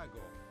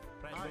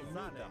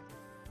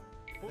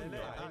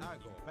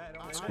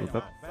 Let's group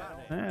up.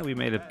 We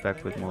made it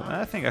back with more.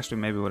 I think actually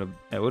maybe would have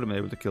been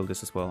able to kill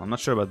this as well. I'm not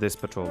sure about this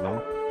patrol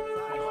though.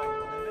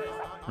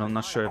 I'm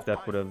not sure if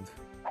that would have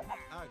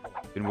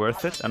been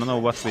worth it. I don't know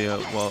what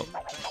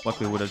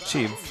we would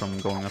achieve from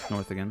going up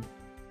north again.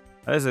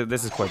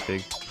 This is quite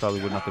big.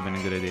 Probably would not have been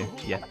a good idea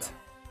yet.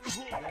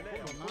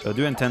 So I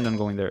do intend on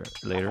going there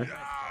later,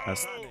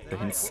 as the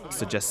hints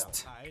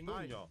suggest.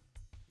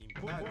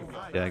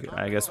 Yeah,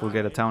 I guess we'll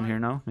get a town here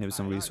now. Maybe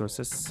some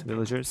resources,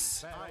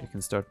 villagers. We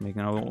can start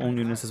making our own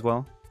units as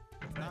well.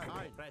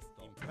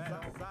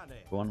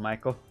 Go on,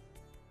 Michael.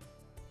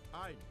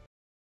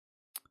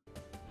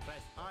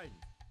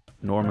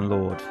 Norman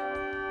Lord.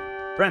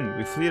 Friend,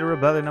 we flee the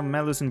rebellion of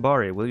Melus in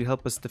Bari. Will you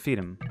help us defeat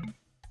him?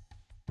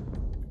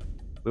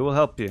 We will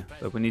help you,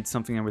 but we need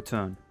something in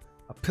return.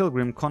 A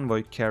pilgrim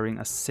convoy carrying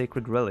a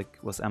sacred relic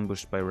was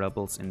ambushed by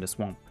rebels in the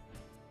swamp.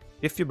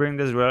 If you bring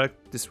this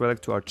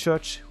relic to our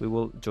church, we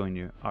will join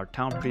you. Our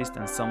town priest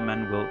and some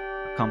men will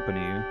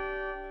accompany you.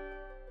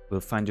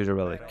 We'll find you the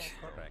relic.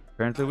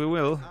 Apparently we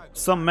will.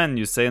 Some men,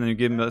 you say, and you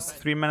give us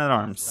 3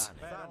 men-at-arms.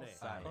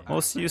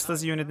 Most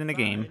useless unit in the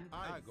game.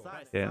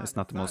 Yeah, it's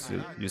not the most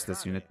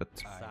useless unit, but...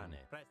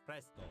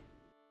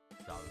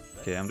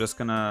 okay, I'm just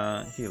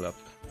gonna heal up.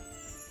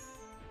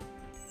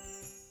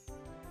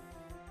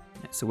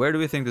 So where do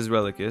we think this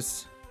relic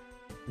is?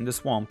 In the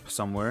swamp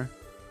somewhere.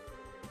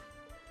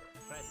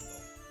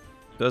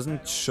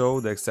 Doesn't show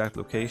the exact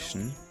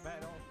location.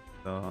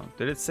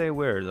 Did it say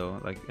where though?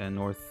 Like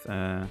north.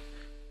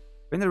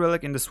 Bring the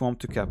relic in the swamp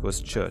to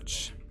Capo's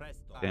church.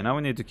 Okay, now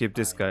we need to keep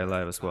this guy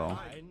alive as well.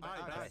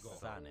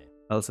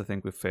 Else I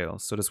think we fail.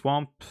 So the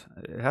swamp,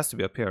 it has to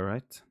be up here,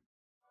 right?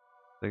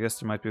 I guess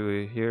there might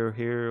be here,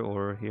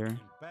 or here.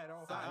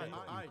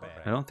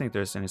 I don't think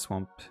there's any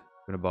swamp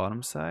on the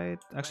bottom side.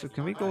 Actually,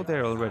 can we go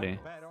there already?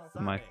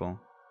 Michael.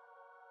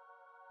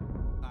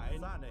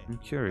 I'm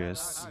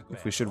curious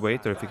if we should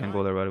wait or if we can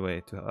go there right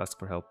away to ask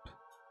for help.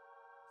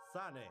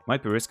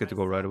 Might be risky to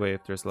go right away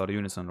if there's a lot of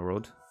units on the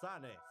road.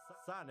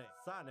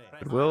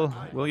 But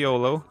we'll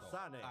YOLO.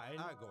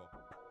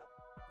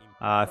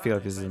 I feel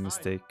like this is a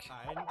mistake.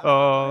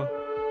 Oh,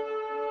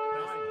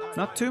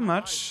 not too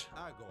much.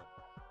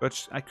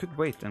 But I could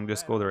wait and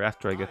just go there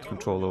after I get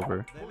control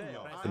over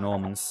the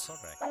Normans.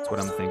 That's what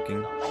I'm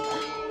thinking.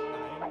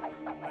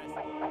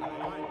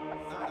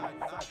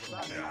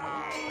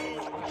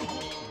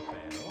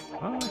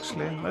 Well,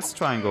 actually, let's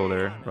try and go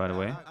there right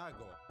away.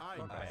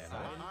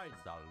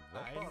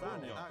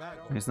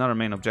 It's not our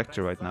main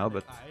objective right now,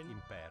 but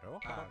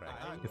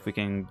if we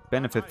can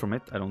benefit from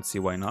it, I don't see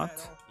why not.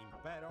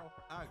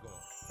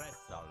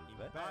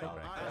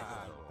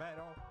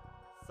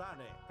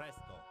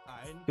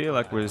 I feel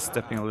like we're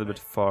stepping a little bit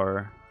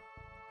far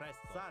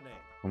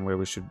from where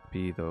we should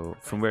be, though.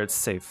 From where it's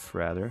safe,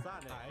 rather.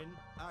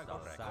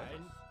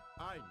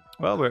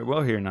 Well,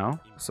 we're here now,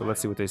 so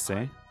let's see what they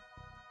say.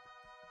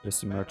 There's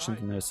the merchant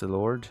and there's the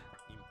lord.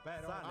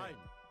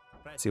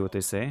 Let's see what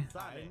they say.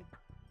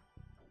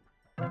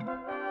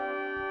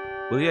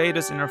 Will you aid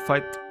us in our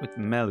fight with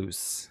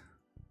Melus?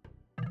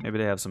 Maybe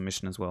they have some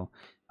mission as well.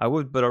 I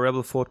would, but our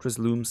rebel fortress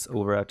looms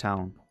over our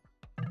town.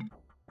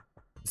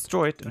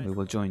 Destroy it and we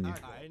will join you.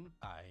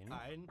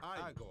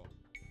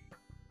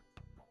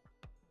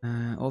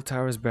 All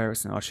towers,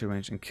 barracks and archery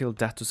range, and kill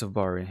Datus of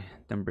Bari.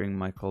 Then bring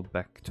Michael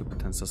back to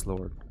Potenza's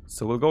lord.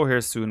 So we'll go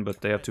here soon,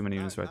 but they have too many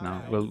units right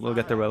now. We'll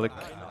get the relic.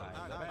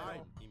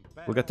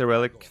 We'll get the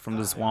relic from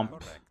the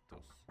swamp.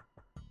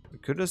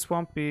 Could the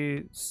swamp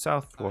be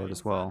southward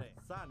as well?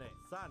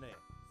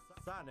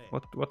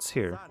 What's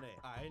here?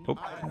 Oh,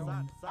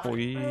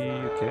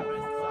 okay.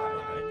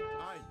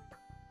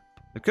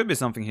 There could be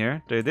something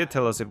here. They did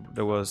tell us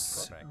there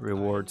was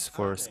rewards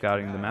for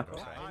scouting the map.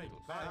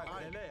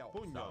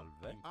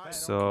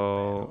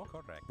 So,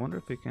 I wonder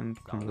if we can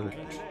convert,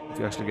 if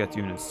we actually get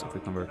units, if we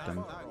convert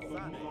them.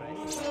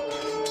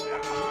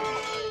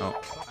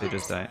 Oh, they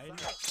just die.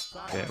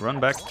 Okay, run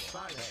back,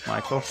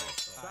 Michael.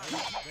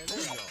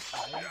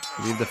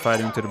 Leave the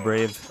fighting to the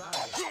brave.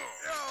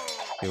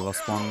 Okay,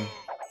 lost one.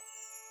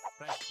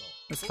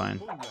 That's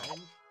fine.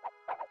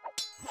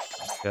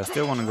 Yeah, I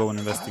still want to go and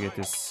investigate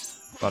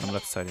this bottom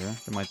left side here.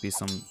 There might be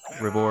some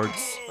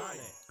rewards.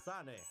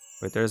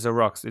 Wait, there's a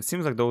rocks. It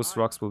seems like those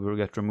rocks will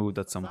get removed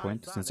at some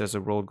point, since there's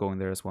a road going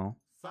there as well.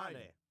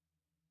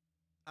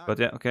 But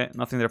yeah, okay,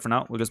 nothing there for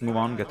now. We'll just move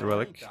on, get the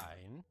relic.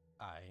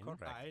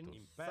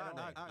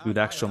 Do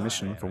the actual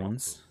mission for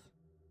once.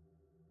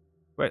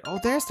 Wait, oh,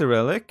 there's the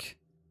relic.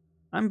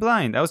 I'm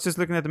blind. I was just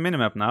looking at the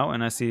minimap now,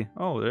 and I see,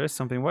 oh, there is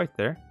something white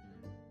there.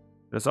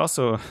 There's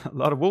also a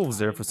lot of wolves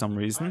there for some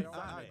reason.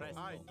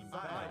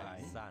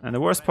 And the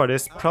worst part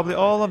is, probably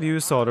all of you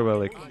saw the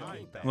relic.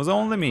 It was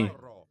only me.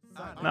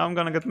 Now I'm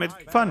gonna get made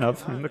fun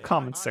of in the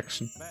comments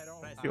section.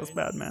 Feels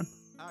bad, man.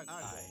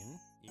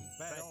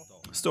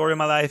 Story of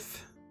my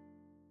life.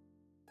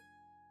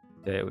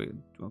 Yeah,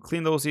 we'll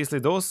clean those easily.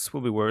 Those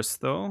will be worse,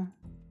 though.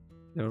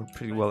 They're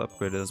pretty well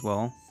upgraded as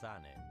well.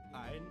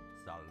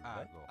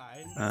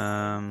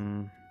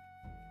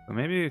 But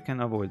maybe we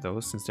can avoid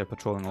those since they're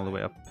patrolling all the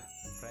way up.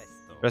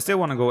 But I still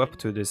want to go up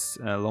to this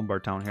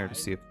Lombard town here to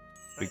see if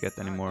we get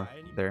any more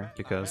there,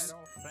 because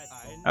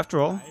after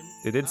all,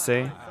 they did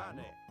say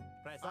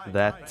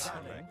that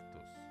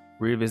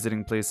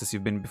revisiting places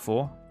you've been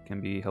before can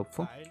be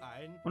helpful.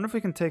 Wonder if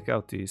we can take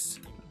out these.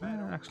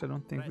 Actually, I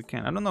don't think we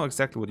can. I don't know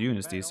exactly what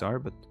units these are,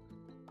 but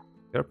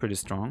they're pretty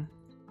strong.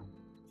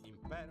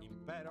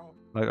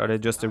 Like, are they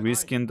just a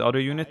reskinned other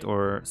unit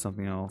or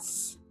something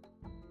else?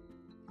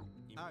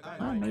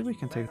 Maybe we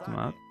can take them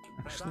out,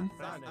 actually.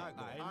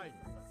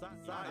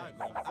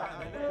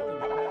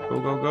 Go,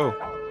 go, go.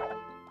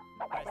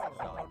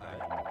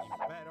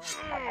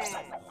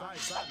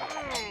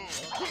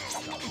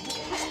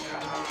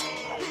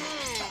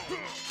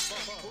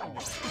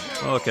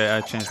 Okay,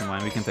 I changed my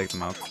mind. We can take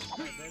them out.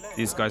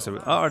 These guys are...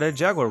 Oh, are they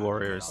Jaguar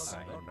Warriors?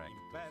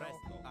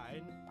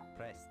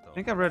 I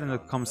think I read in the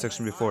comment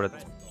section before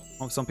that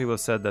some people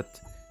said that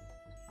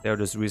they are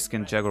just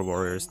reskinned Jaguar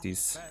Warriors,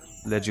 these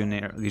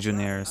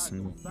legionnaires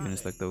and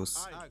units like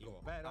those.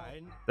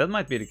 That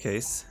might be the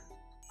case.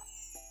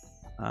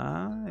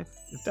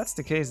 If that's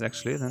the case,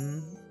 actually,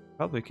 then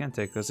probably can't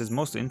take, because it's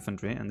mostly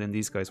infantry, and then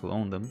these guys will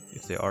own them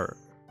if they are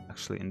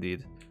actually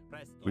indeed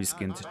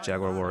reskinned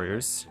Jaguar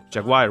Warriors.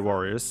 Jaguar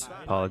Warriors,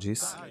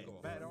 apologies.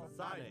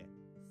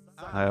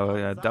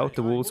 I doubt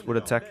the wolves would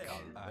attack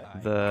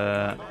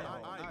the...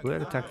 Will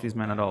they attack these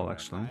men at all,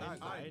 actually?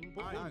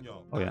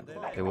 Oh yeah,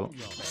 they will.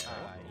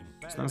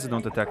 As long as they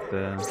don't attack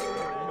the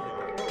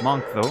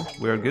monk, though,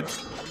 we are good.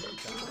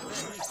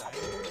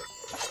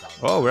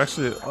 Oh, we're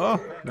actually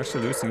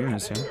losing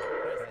units here.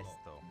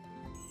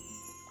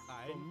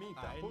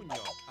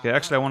 Okay,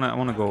 actually, I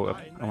wanna go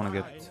up. I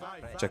wanna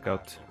check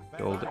out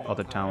the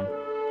other town.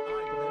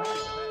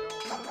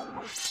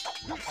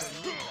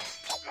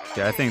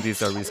 Yeah, I think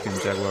these are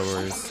reskinned Jaguar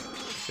Warriors.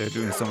 They're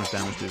doing so much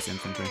damage to this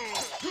infantry.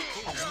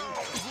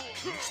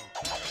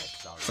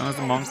 As long as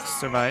the monk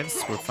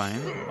survives, we're fine.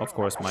 Of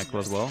course, Michael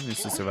as well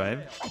needs to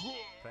survive.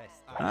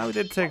 We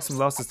did take some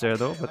losses there,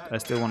 though, but I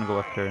still want to go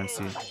up there and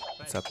see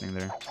what's happening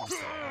there.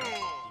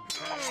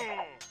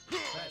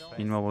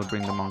 Meanwhile, we'll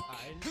bring the monk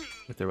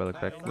with the relic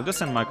back. We'll just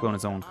send Michael on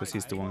his own, because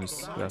he's the one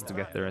who has to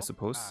get there, I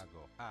suppose.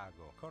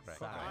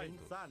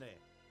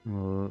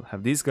 We'll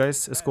have these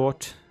guys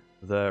escort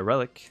the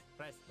relic.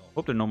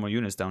 Hope there are no more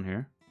units down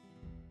here.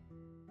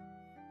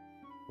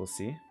 We'll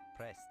see.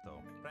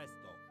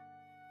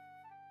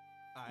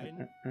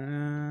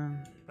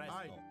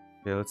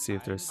 Yeah, let's see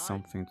if there's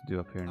something to do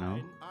up here now.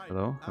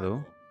 Hello,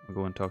 hello. I'll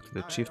go and talk to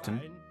the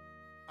chieftain.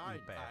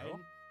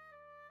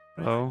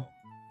 Hello.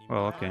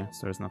 Well, okay,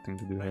 so there's nothing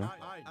to do here.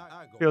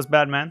 Feels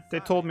bad, man. They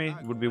told me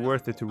it would be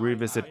worth it to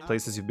revisit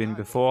places you've been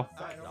before.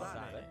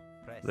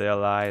 They are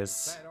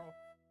lies.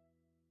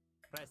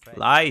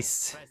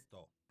 Lies!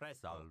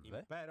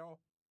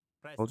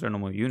 Hope there are no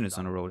more units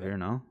on the road here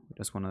now. We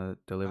just want to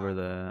deliver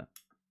the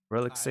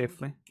relic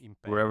safely,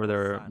 wherever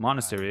their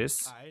monastery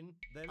is. I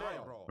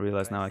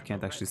realize now I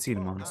can't actually see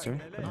the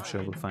monastery, but I'm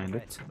sure we'll find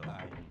it.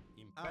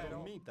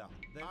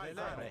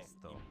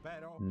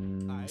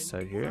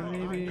 Inside here,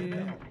 maybe?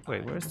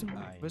 Wait, where's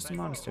the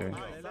monastery?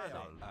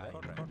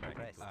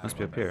 Must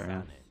be up here,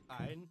 yeah.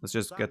 Let's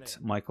just get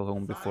Michael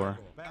home before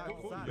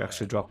we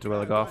actually drop the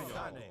relic off.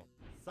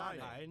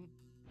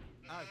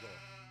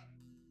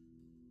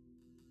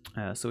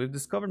 So we've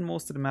discovered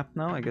most of the map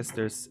now. I guess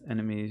there's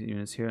enemy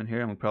units here and here,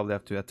 and we'll probably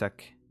have to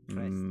attack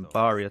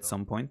Bari at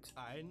some point.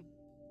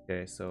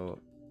 Okay, so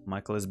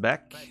Michael is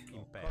back.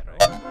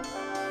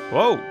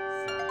 Whoa!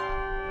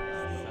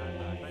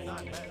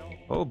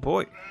 Oh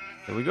boy,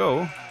 here we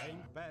go.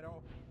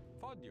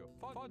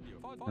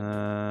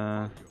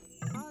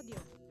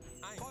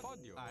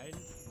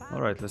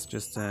 Alright, let's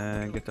just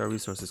get our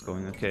resources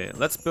going. Okay,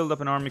 let's build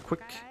up an army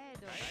quick.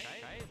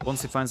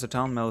 Once he finds the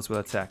town, Melus will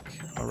attack.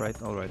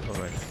 Alright, alright,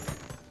 alright.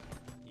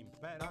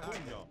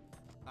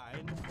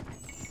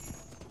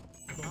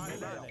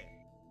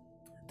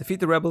 Defeat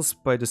the rebels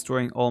by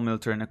destroying all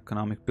military and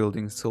economic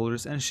buildings,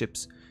 soldiers and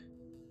ships.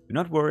 Do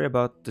not worry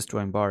about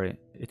destroying Bari.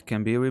 It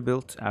can be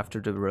rebuilt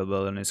after the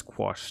rebellion is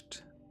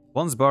quashed.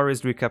 Once Bari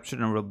is recaptured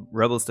and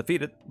rebels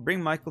defeated,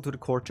 bring Michael to the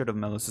courtyard of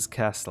Melus's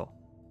castle.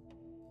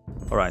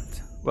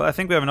 Alright. Well, I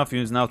think we have enough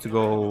units now to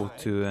go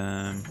to...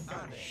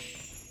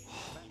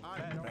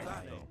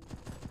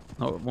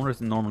 Oh, wonder if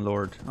the Norman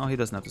Lord... Oh, he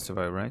doesn't have to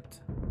survive, right?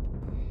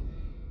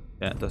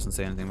 Yeah, it doesn't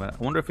say anything, but I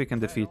wonder if we can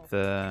defeat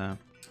the...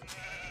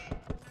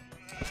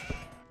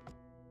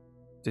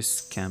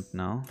 this camp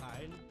now.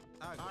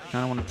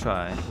 Kinda wanna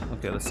try.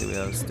 Okay, let's see, we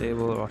have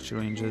stable, archery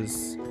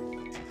ranges,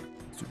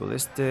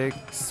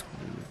 ballistics,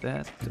 we'll do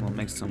that, then we'll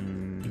make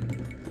some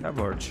cav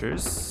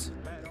archers.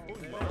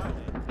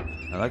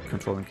 I like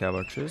controlling cav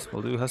archers.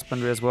 We'll do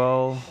husbandry as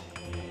well.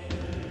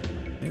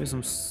 Maybe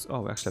some...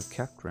 oh, we actually have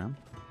capped ram.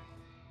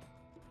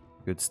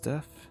 Good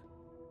stuff.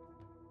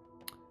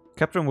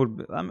 Capped ram would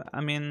be...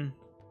 I mean...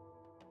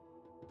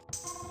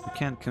 we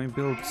can't... can we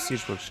build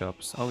siege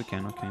workshops? Oh, we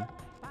can, okay.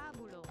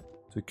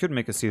 So we could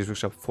make a siege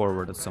workshop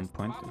forward at some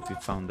point if we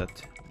found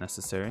that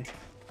necessary.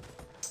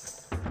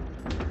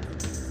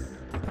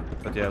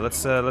 But yeah,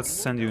 let's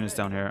send units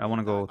down here. I want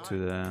to go to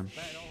the...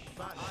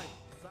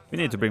 we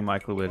need to bring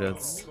Michael with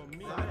us.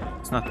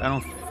 It's not...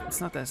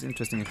 it's not as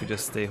interesting if we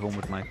just stay home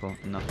with Michael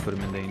and not put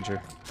him in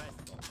danger.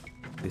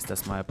 At least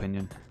that's my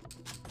opinion.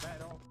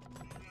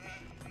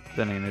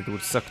 Then again, it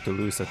would suck to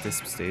lose at this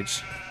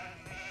stage.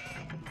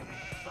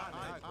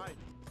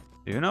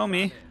 You know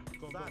me.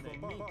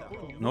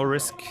 No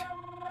risk.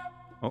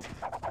 Oh,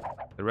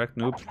 direct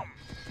noob.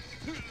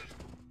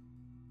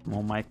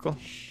 More Michael.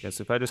 Okay,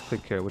 so if I just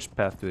click here, which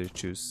path do I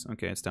choose?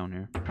 Okay, it's down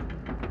here.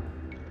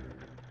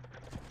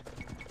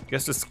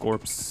 Guess the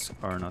Scorps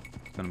are not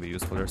gonna be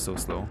useful, they're so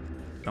slow.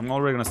 I'm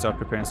already gonna start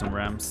preparing some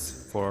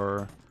rams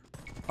for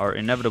our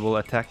inevitable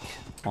attack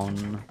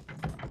on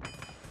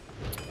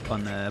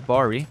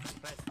Bari.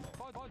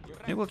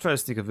 Maybe we'll try to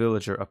sneak a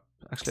villager up.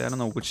 Actually, I don't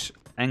know which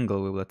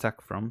angle we will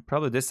attack from.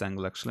 Probably this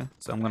angle, actually.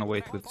 So I'm gonna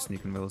wait with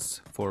sneaking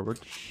villas forward.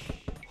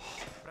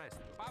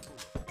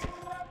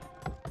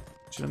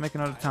 Should I make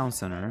another town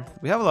center?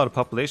 We have a lot of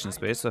population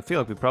space, so I feel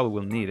like we probably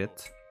will need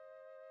it.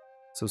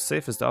 So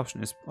safest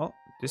option is... oh,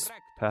 this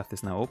path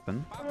is now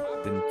open.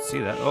 Didn't see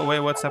that. Oh wait,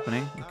 what's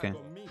happening? Okay.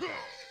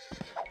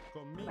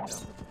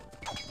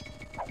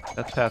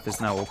 That path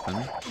is now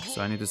open,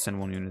 so I need to send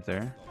one unit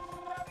there.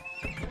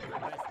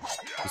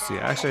 You see,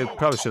 actually it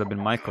probably should have been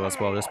Michael as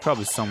well. There's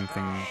probably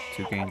something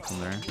to gain from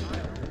there.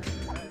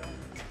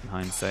 In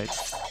hindsight.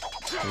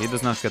 He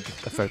does not get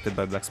affected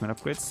by blacksmith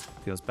upgrades.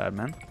 Feels bad,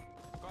 man.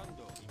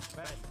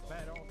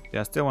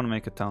 Yeah, I still want to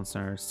make a town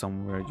center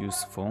somewhere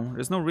useful.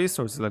 There's no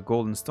resources like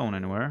gold and stone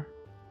anywhere.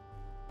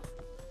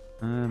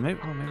 Maybe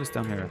it's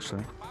down here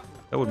actually.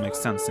 That would make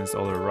sense since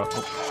all the rock.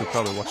 Oh, should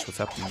probably watch what's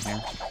happening here.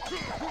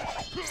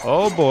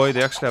 Oh boy,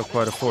 they actually have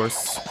quite a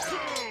force.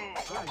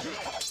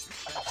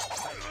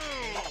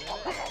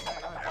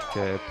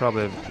 Okay,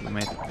 probably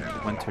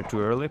went here too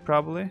early.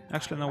 Probably.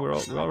 Actually, no, we're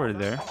already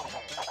there.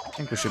 I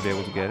think we should be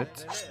able to get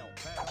it.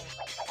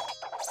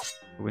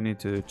 We need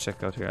to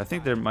check out here. I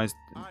think there might.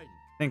 I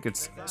think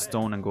it's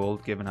stone and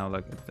gold, given how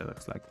like it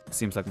looks like. It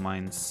seems like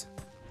mines.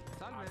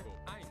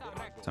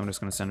 So I'm just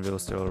gonna send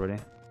villas there already.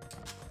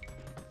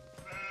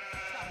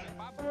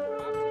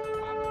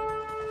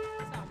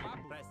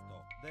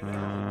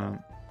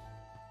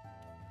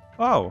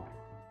 Oh,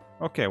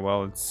 okay.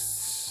 Well,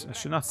 it's I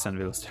should not send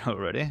villas there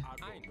already.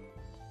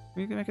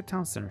 We can make a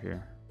town center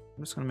here.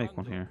 I'm just gonna make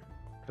one here,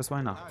 because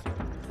why not?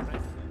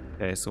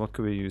 Okay, so what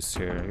could we use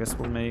here? I guess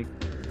we'll make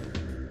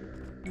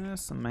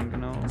some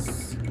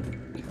mangonels,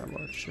 cav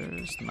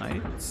archers,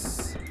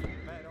 knights.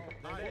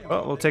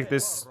 Oh, we'll take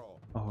this.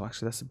 Oh,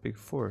 actually, that's a big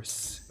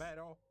force.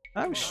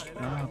 Oh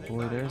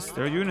boy, there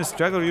are units,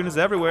 straggler units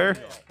everywhere.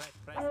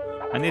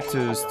 I need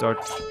to start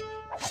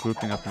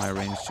grouping up my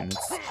ranged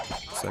units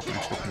so I can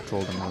actually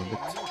control them a little bit.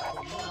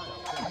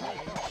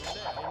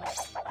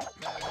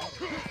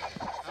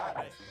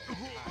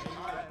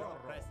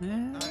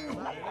 Yeah.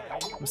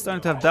 I'm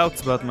starting to have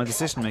doubts about my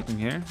decision making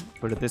here,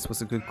 whether this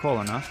was a good call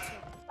or not.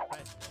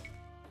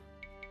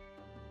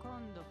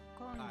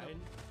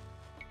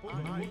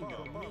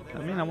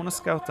 I mean, I want to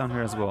scout down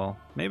here as well.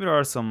 Maybe there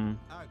are some...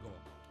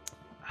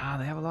 ah,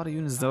 they have a lot of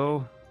units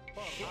though.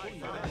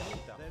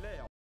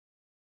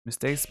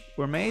 Mistakes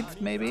were made,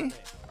 maybe?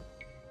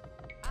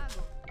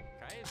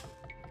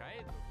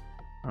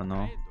 I don't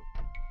know.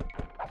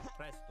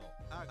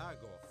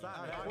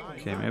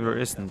 Okay, maybe there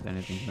isn't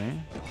anything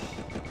here.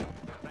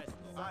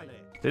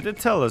 Did it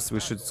tell us we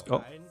should...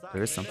 oh,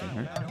 there is something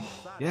here.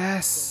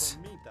 Yes!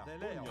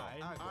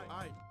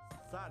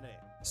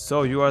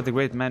 So, you are the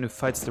great man who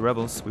fights the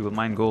rebels. We will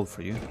mine gold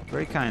for you.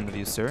 Very kind of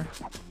you, sir.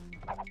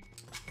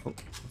 Oh,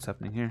 what's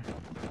happening here?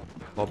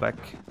 Fall back.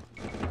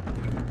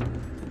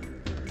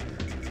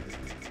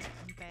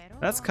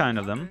 That's kind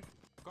of them.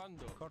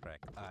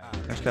 I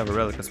actually have a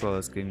relic as well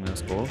as giving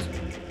us gold.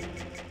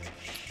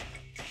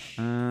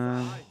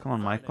 Come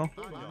on, Michael.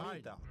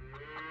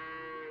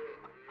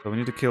 So we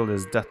need to kill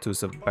these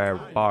Datus of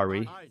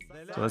Bari.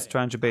 So let's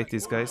try and debate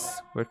these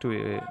guys. Where do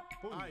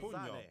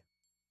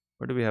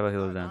we have a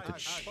hill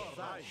advantage?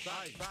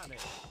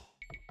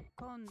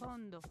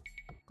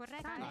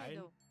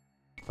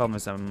 Problem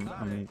is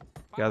I'm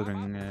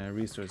gathering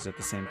resources at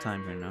the same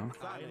time here now.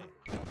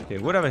 Okay,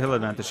 we would have a hill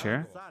advantage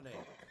here.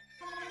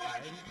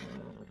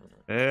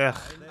 Ugh.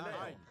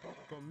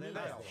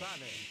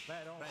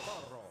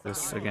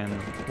 This again,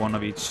 one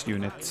of each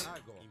unit.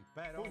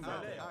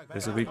 Okay,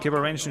 so we keep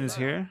our ranged units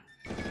here.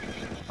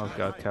 Oh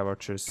god, cav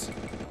archers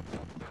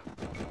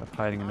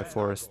hiding in the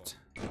forest.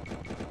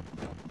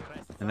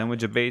 And then we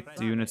debate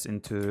the units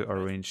into our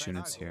ranged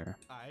units here.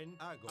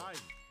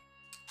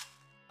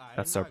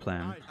 That's our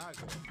plan.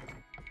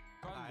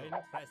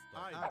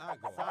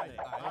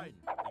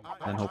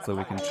 Then hopefully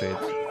we can trade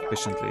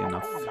efficiently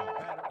enough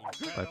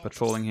by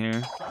patrolling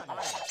here.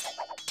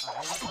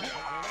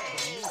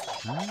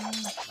 I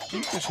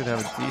think we should have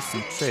a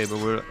decent trade, but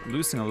we're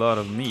losing a lot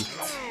of meat.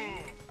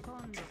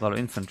 A lot of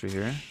infantry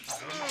here.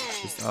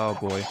 Just, oh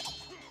boy.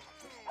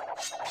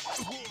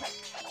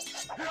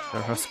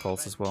 There are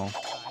Huskarls as well.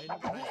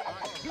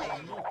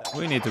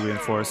 We need to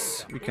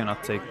reinforce. We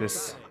cannot take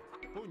this.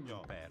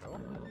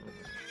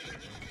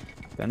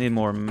 I need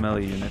more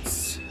melee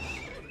units.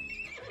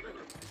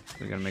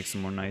 We gotta make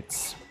some more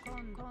knights.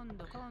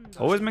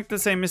 Always make the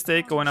same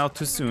mistake going out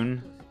too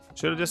soon.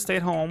 Should have just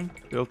stayed home,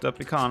 built up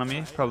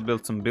economy, probably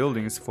built some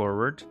buildings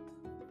forward.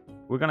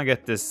 We're gonna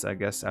get this, I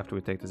guess, after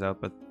we take this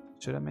out, but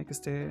should I make a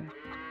stay?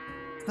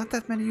 Not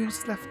that many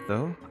units left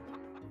though.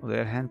 Oh, they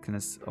are hand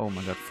cannons. Oh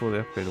my god, fully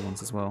upgraded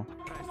ones as well.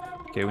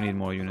 Okay, we need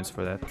more units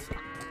for that.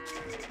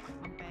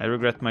 I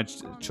regret my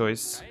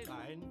choice.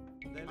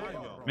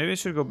 Maybe I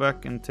should go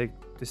back and take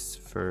this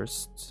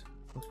first.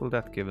 What will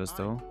that give us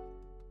though?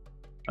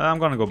 I'm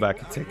gonna go back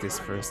and take this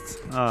first.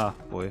 Ah,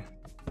 boy.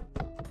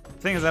 The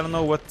thing is, I don't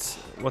know what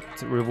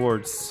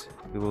rewards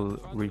we will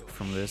reap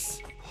from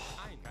this.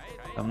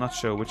 I'm not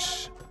sure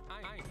which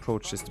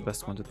approach is the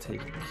best one to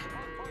take.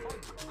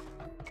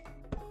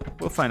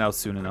 We'll find out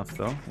soon enough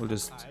though. We'll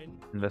just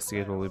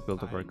investigate while we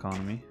build up our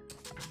economy.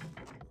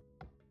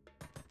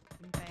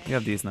 We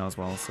have these now as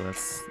well, so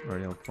that's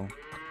very helpful.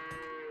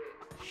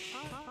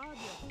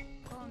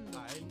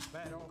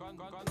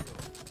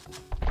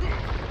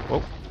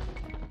 Whoa.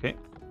 Okay,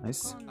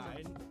 nice.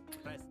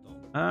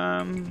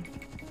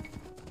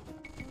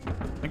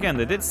 Again,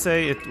 they did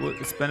say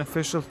it's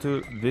beneficial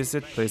to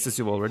visit places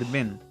you've already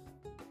been.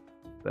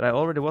 But I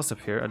already was up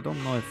here. I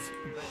don't know if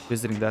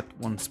visiting that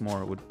once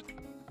more would,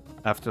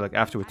 after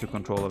we took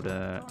control of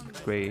the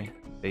grey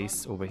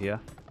base over here,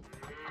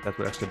 that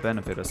would actually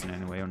benefit us in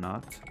any way or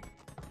not.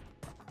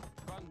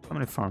 How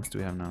many farms do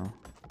we have now?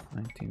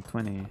 19,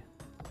 20.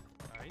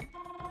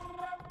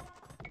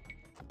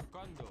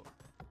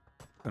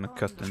 Gonna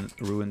cut and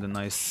ruin the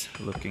nice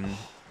looking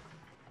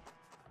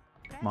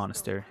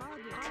monastery.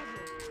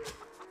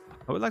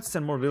 I would like to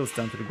send more villas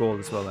down to the gold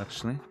as well,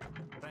 actually.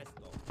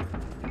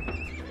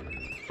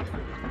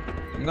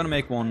 I'm gonna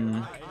make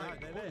one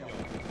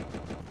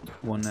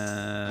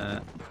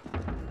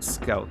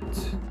scout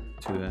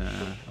to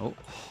oh,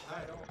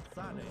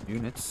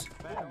 units.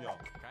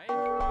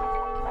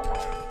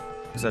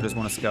 Because I just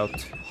want to scout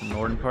the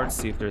northern part,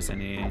 see if there's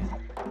any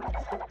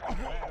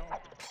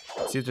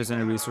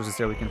resources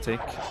there we can take.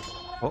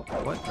 Oh,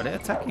 what? Are they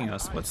attacking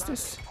us? What's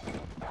this?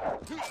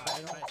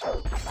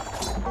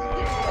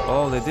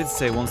 Oh, they did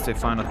say once they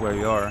find out where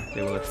we are,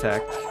 they will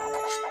attack.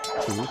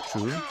 True,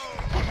 true.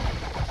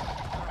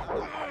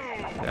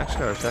 They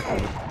actually are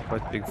attacking with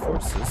quite big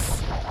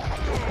forces.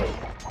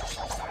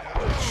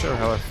 Not sure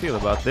how I feel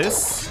about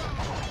this.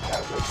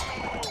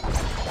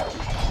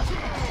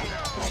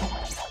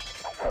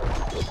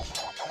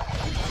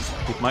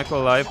 Keep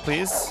Michael alive,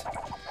 please.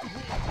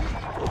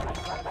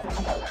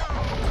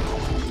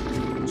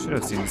 Should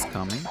have seen this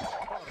coming.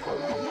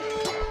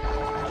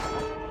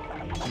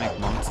 Make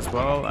monks as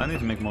well. I need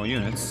to make more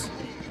units.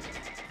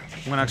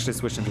 I'm gonna actually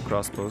switch into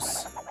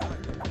crossbows.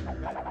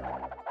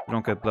 We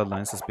don't get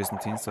bloodlines as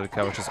Byzantines, so the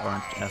Conquerors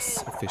aren't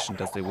as efficient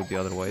as they would be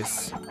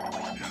otherwise.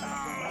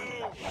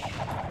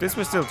 This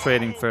we're still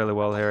trading fairly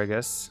well here, I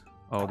guess.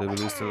 Oh, did we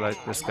lose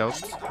the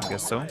scout? I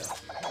guess so.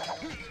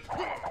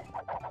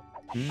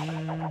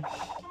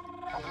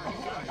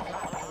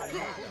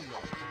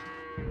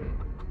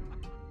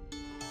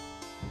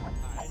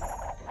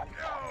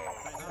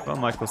 Well,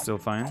 Michael's still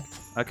fine.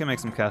 I can make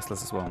some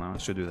castles as well now. I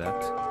should do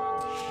that.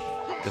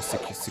 Just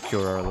to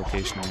secure our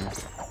location here.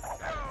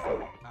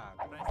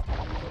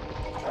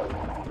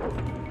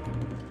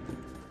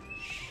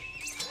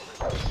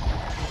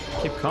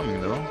 Keep coming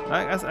though.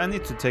 I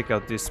need to take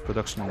out these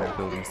production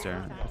buildings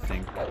there, I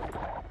think.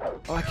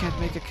 Oh, I can't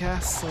make a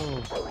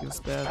castle. Feels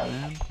bad,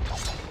 man.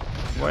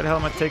 Why the hell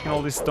am I taking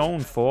all this stone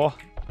for?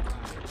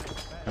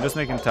 I'm just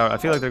making tower. I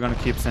feel like they're gonna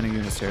keep sending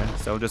units here,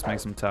 so I'll just make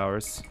some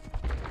towers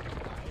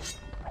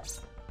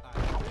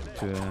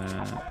to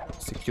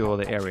secure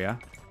the area.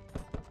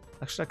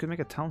 Actually, I could make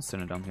a town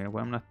center down here.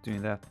 Why am I not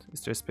doing that?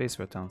 Is there space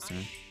for a town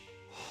center?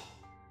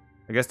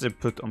 I guess they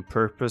put on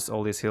purpose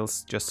all these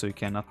hills just so you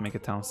cannot make a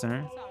town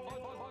center.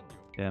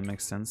 Yeah,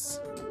 makes sense.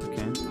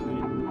 Okay.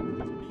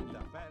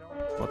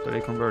 What are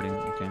they converting?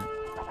 Okay.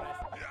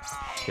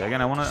 Okay,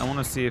 again, I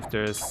wanna see if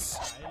there's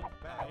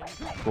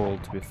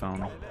gold to be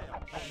found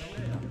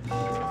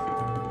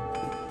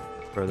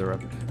further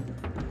up.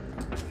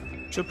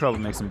 Should probably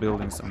make some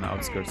buildings on the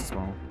outskirts as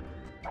well.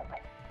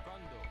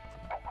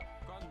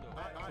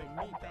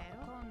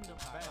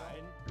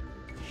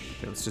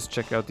 Okay, let's just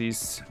check out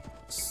these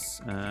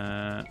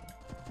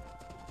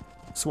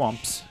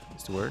swamps.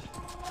 is the word.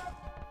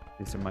 At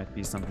least there might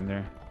be something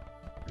there.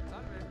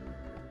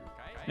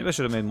 Maybe I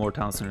should have made more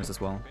town centers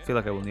as well. I feel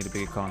like I will need a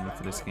big economy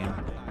for this game.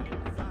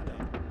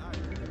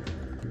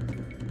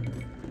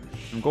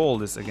 And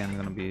gold is again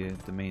gonna be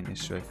the main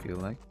issue, I feel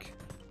like.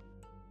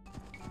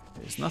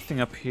 There's nothing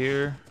up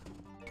here.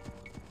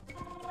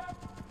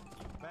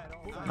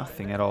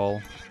 Nothing at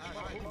all.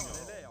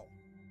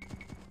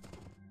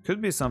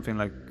 Could be something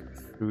like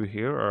through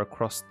here or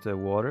across the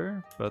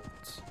water, but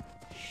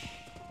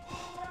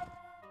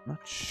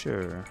not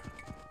sure.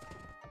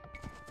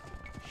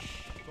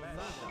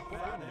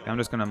 I'm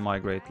just gonna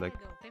migrate like,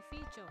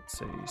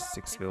 say,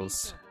 6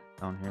 villas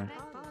down here.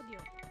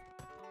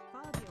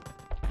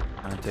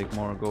 And take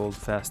more gold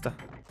faster.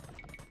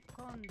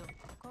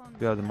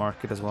 We have the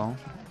market as well.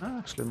 Ah,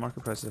 actually, the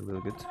market prices are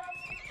really good.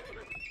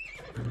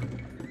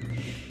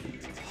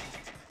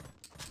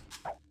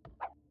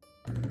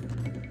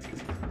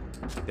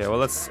 Yeah,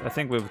 well, I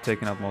think we've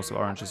taken out most of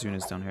Orange's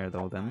units down here,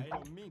 though, then.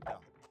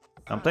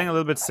 I'm playing a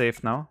little bit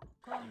safe now.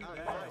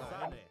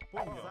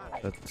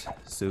 But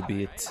so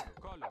be it.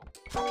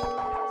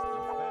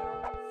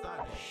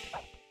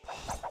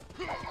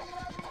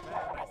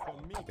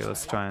 Okay,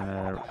 let's try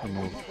and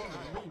remove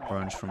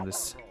Orange from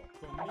this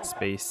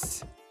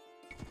space.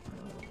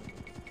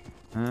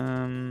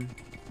 There's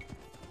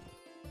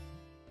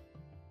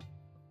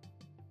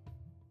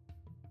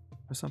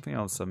something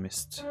else I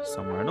missed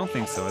somewhere. I don't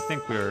think so. I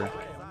think we're on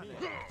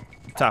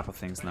top of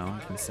things now, I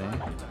can say.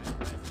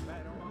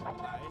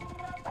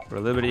 We're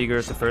a little bit eager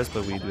at the first,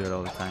 but we do it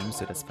all the time,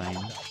 so that's fine.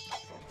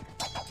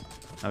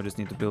 Now we just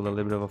need to build a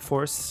little bit of a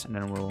force, and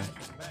then we'll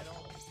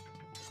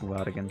move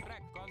out again.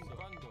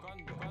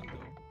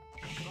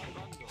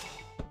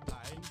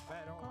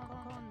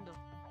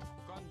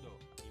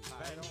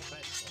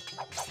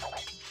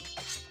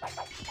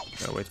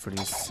 Gotta wait for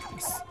these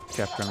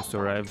cap drums to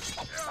arrive.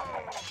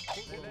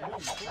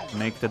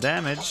 Make the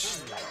damage.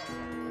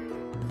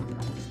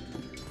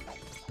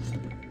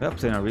 We have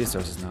plenty of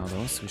resources now,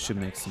 though, so we should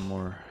make some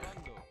more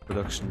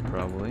production,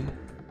 probably.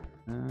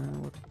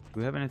 Do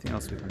we have anything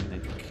else we can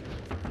make?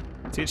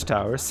 Siege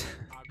towers?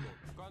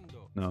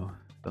 No,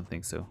 don't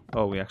think so.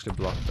 Oh, we actually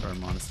blocked our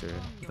monastery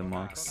with the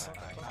monks.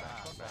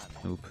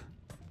 Nope.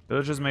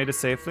 Villagers made it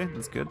safely,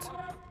 that's good.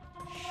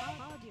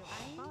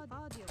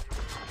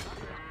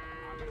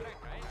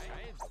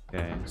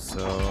 Okay,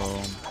 so...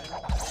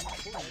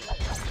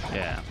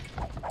 yeah.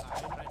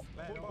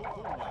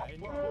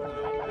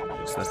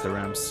 Just let the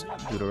Rams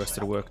do the rest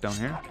of the work down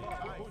here.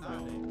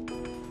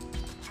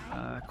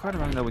 Quite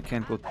wrong that we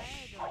can't go...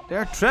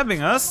 They're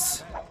trapping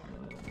us!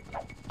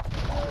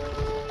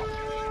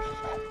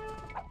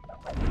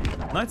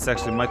 Knights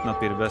actually might not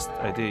be the best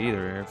idea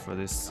either here for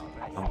this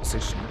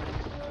composition.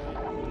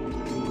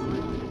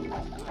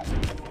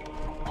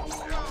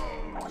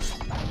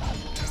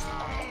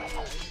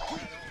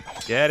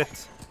 Get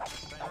it!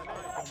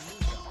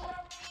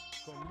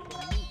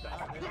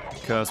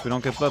 Because we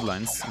don't get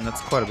bloodlines, and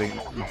that's quite a big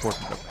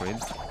important upgrade.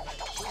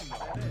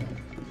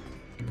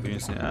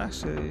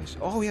 Actually,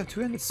 oh, we have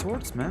 200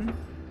 swords, man.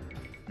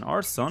 An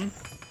arson.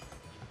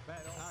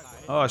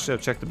 Oh, I should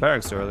have checked the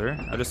barracks earlier.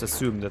 I just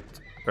assumed that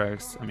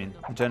barracks, I mean,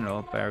 in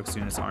general, barracks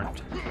units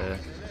aren't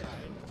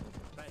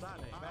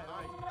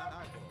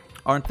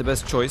the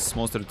best choice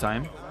most of the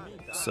time.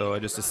 So I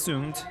just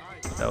assumed.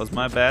 That was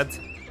my bad.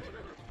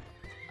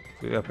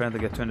 We apparently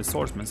get 200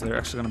 swordsmen, so they're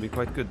actually going to be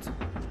quite good.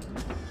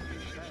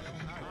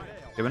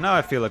 Okay, but now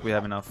I feel like we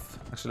have enough.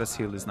 Actually, let's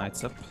heal these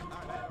knights up.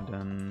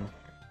 And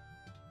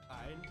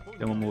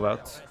then we'll move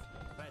out.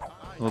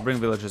 We'll bring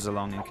villagers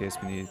along in case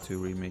we need to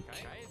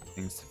remake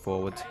things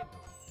forward.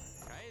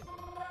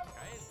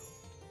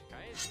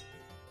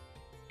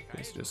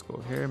 Okay, so just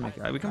go here.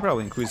 We can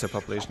probably increase our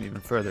population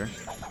even further.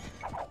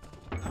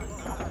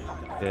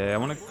 Yeah, I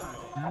want to...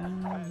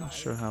 I'm not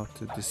sure how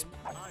to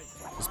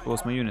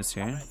dispose my units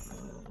here.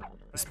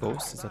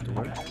 Dispose, is that the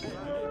word?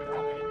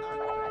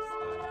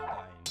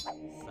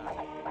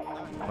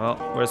 Well,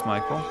 where's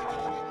Michael?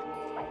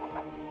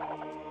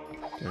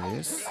 There he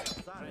is.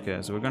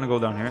 Okay, so we're gonna go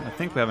down here. I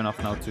think we have enough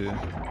now to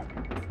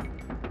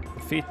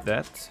defeat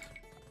that.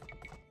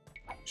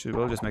 Should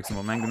we just make some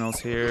more mangonels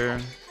here?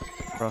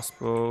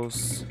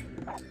 Crossbows.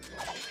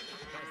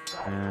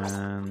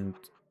 And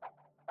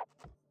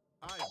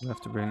we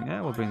have to bring...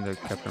 yeah, we'll bring the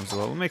captains as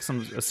well. We'll make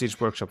a siege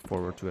workshop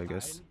forward too, I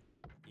guess.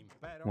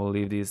 We'll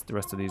leave the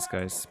rest of these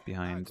guys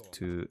behind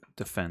to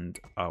defend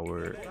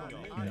our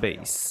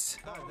base.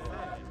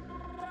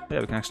 Yeah,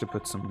 we can actually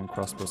put some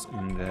crossbows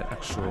in the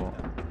actual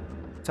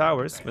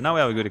towers, but now we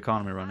have a good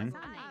economy running.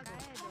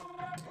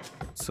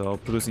 So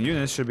producing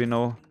units should be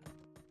no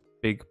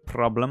big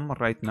problem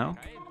right now.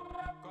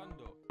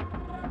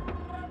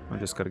 We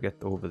just gotta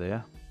get over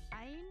there.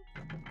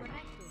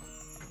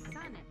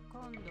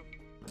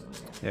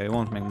 Yeah, we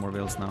won't make more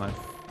villas now, I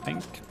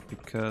think,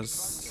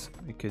 because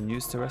we can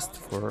use the rest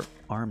for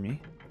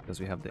army, because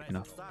we have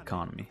enough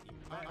economy.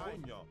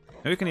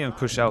 Maybe we can even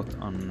push out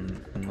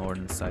on the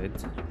northern side.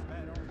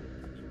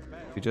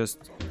 We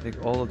just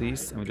take all of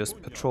these and we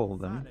just patrol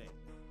them.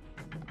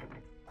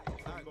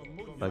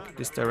 Like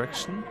this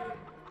direction.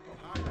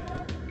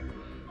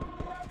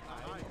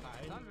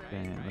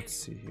 let's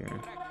see here.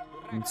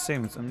 I'm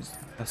saying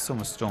I have so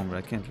much stone, but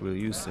I can't really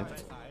use it.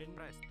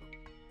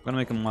 I'm gonna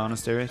make a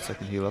monastery so I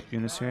can heal up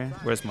units here.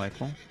 Where's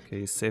Michael?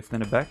 Okay, he's safely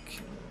in the back.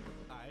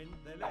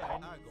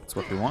 That's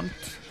what we want.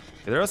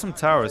 Okay, there are some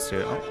towers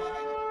here. Oh,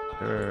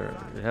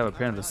 they have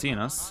apparently seen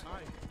us.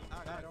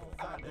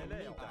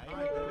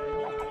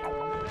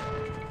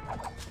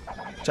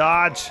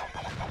 Charge!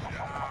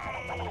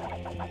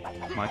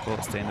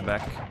 Michael, stay in the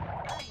back.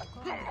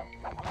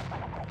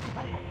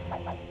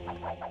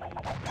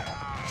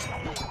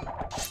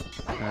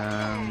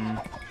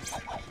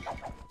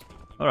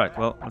 Alright,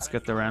 well, let's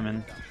get the ram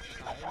in.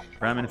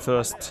 Ram in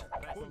first.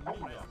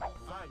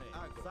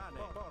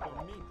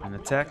 And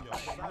attack.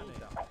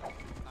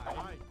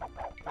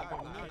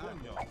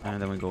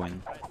 And then we go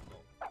in.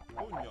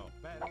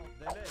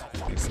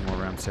 Make some more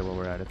rams here while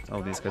we're at it.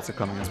 Oh, these guys are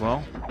coming as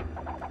well.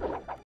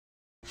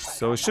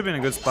 So it should be in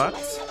a good spot.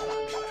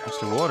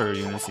 Actually, water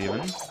units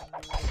even.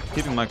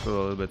 Keeping Michael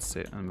a little bit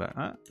safe and back.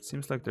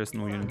 Seems like there's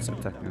no units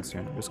attacking us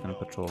here. I'm just gonna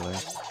patrol there.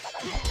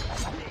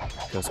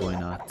 Because why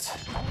not?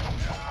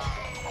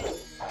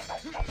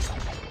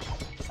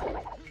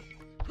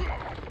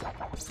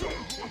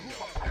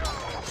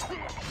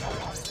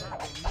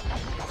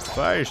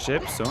 Fire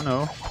ships, oh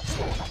no.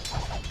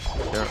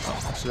 There,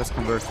 actually, let's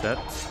convert that.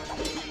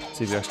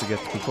 See if we actually get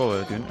control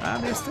of it.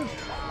 There's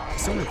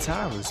still the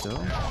towers though.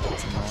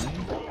 That's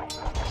annoying.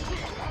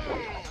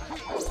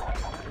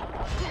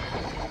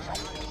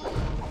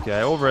 Okay,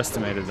 I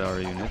overestimated our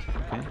unit.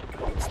 Okay,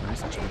 that's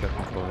nice. Actually, we got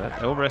control of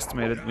that. I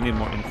overestimated. We need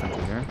more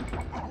infantry here.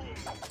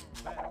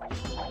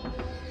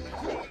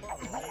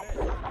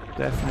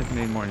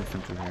 Definitely need more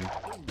infantry here.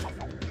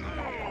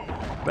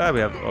 But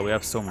we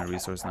have so many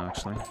resources now.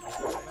 Actually,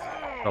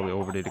 probably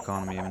overdid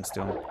economy even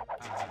still.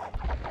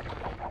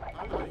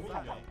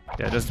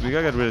 Yeah, we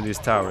gotta get rid of these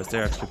towers.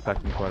 They're actually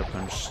packing quite a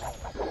punch.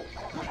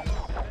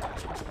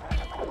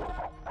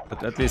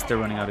 But at least they're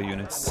running out of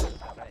units.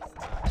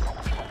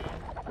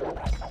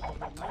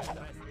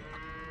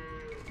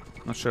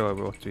 Not sure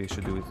what we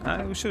should do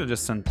with. We should have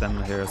just sent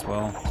them here as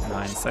well, in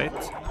hindsight.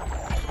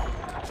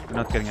 We're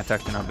not getting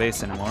attacked in our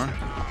base anymore.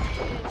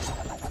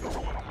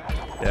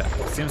 Yeah,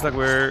 seems like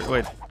we're...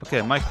 Wait,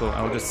 okay, Michael,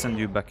 I'll just send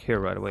you back here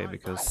right away,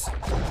 because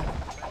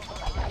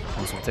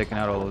once we've taken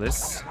out all of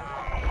this,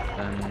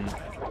 then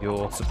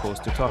you're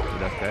supposed to talk to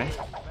that guy.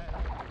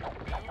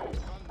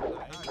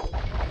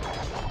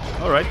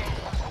 Alright,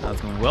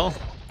 that's going well.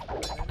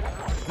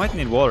 Might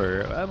need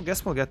water. I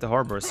guess we'll get the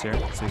harbors here,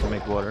 so we can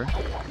make water.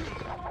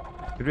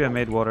 Could we have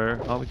made water?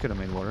 Oh, we could have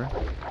made water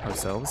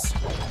ourselves.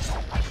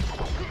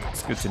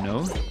 It's good to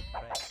know.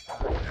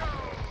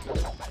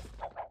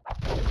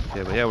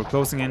 Yeah, but yeah, we're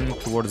closing in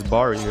towards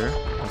Bari here.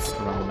 That's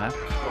around the map.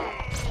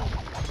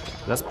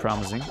 That's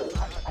promising.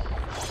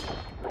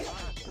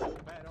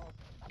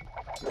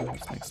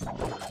 Let's make some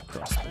more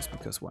crossbows,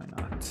 because why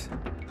not?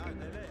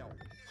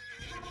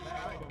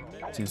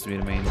 Seems to be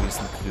the main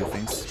reason to do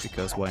things,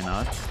 because why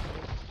not?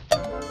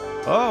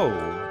 Oh!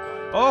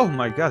 Oh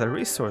my god, the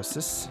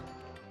resources!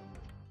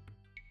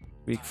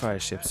 Weak fire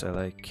ships I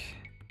like.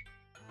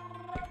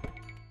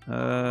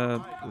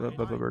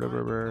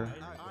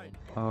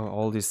 Oh,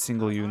 all these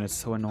single units,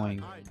 so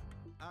annoying.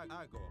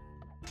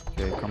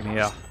 Okay, come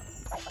here.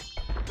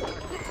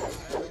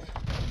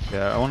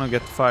 Yeah, I want to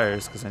get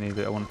fires because I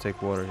want to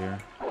take water here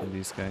from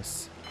these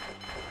guys.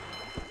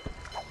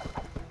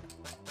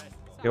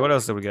 Okay, what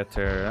else did we get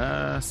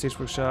here? Siege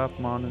workshop,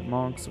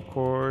 monks, of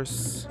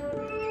course.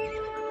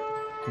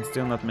 Can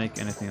still not make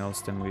anything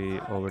else than we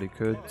already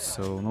could,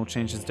 so no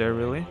changes there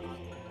really.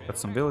 Got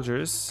some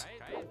villagers.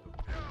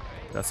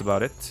 That's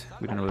about it.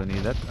 We don't really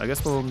need that. I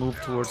guess we'll move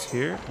towards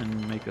here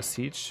and make a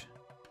siege.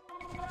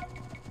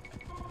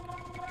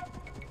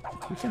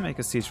 We can make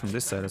a siege from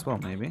this side as well,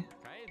 maybe.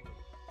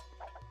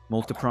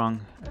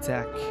 Multi-prong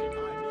attack.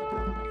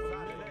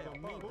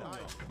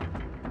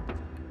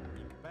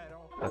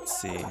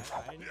 Let's see.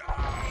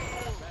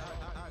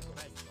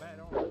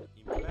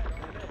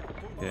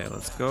 Okay,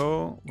 let's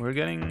go. We're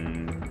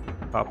getting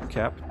pop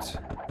capped.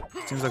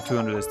 Seems like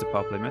 200 is the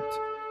pop limit.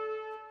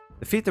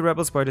 Defeat the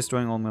rebels by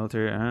destroying all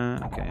military.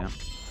 Okay, yeah.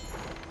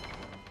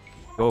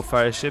 Go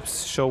fire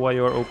ships. Show why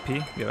you're OP.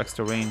 You have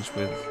extra range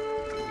with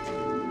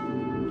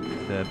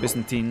the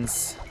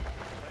Byzantines.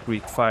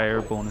 Greek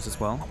fire bonus as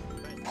well.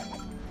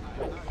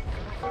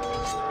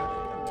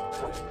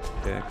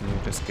 Okay, can you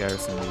just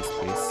garrison these,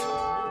 please?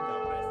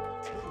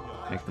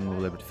 Make them move a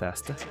little bit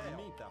faster.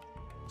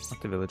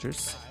 Not the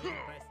villagers.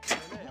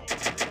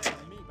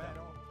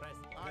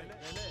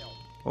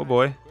 Oh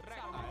boy.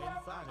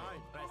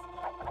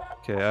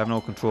 Okay, I have no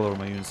control over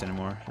my units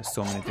anymore. There's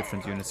so many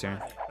different units here.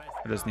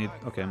 I just need...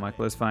 Okay,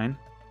 Michael is fine.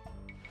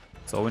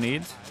 That's all we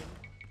need.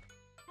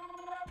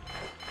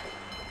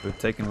 We've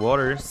taken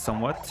water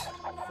somewhat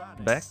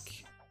back.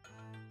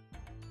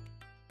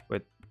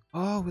 Wait.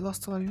 Oh, we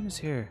lost all our units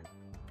here.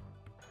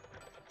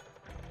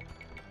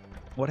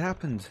 What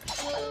happened?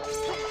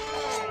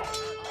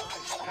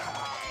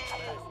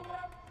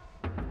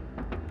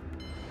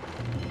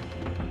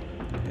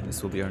 Okay,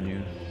 this will be our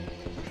new...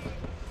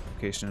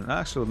 fortification.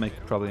 Actually, we'll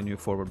make probably a new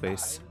forward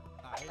base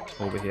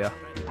over here.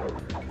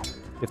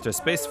 If there's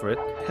space for it.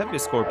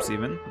 Heaviest corps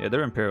even. Yeah,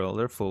 they're Imperial.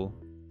 They're full.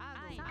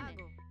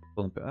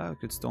 I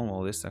could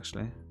stonewall this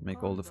actually.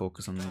 Make all the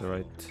focus on the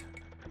right.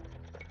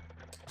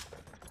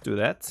 Do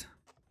that.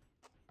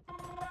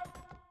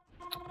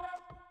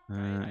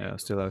 Yeah,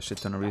 still have a shit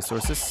ton of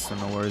resources, so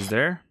no worries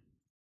there.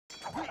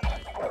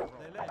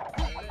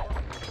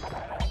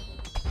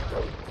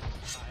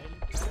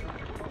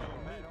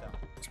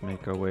 Let's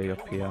make our way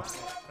up here.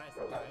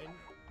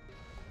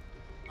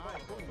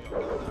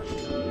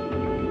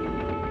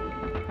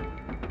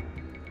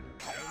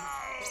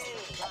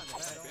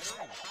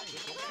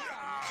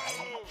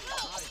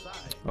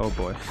 Oh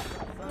boy.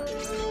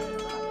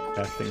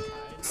 That thing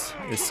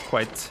is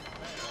quite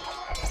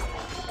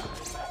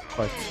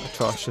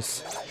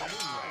atrocious.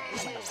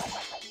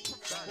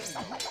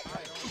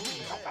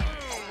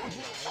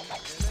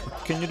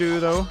 What can you do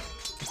though?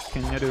 What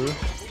can you do?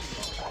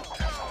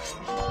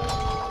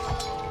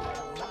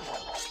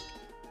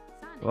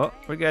 Well,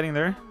 we're getting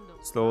there.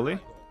 Slowly.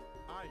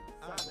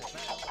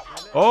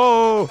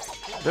 Oh!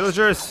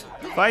 Villagers!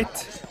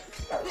 Fight!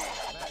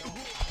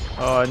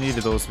 Oh, I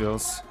needed those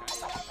vills.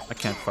 I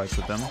can't fight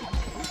with them.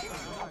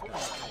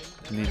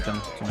 I need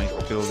them to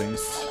make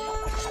buildings.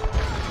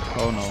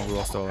 Oh no, we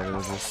lost all our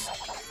villagers.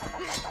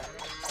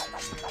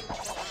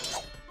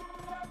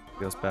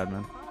 Feels bad,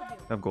 man.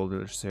 I have gold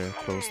villagers here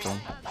close though.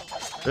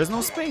 There's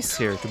no space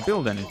here to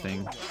build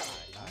anything.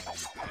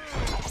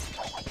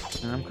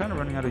 And I'm kind of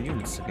running out of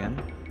units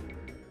again.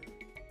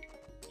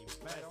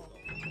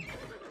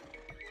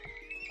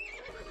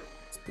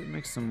 Let's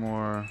make some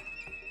more.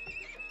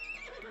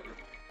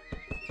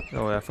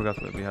 Oh yeah, I forgot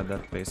that we had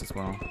that base as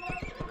well.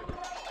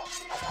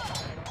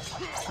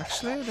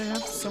 Actually, they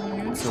have some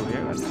units over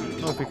here. I don't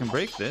know if we can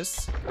break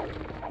this.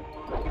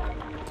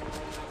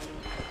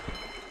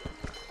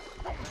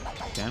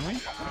 Can we?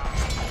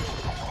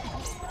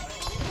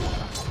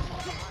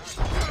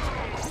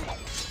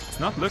 It's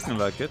not looking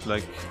like it,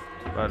 like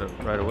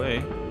right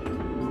away.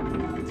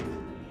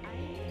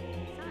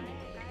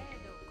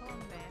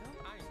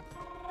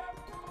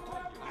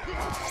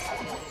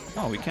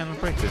 Oh, we cannot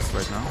break this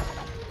right now.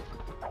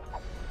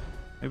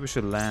 Maybe we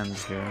should land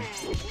here.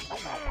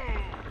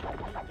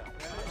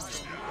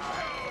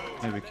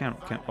 Maybe we can't.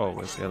 Oh,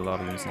 we got a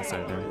lot of units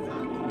inside there.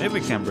 Maybe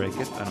we can break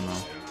it. I don't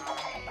know.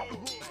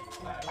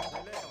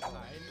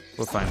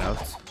 We'll find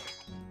out.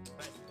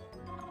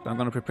 I'm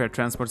gonna prepare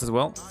transports as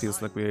well.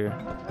 Feels like we're.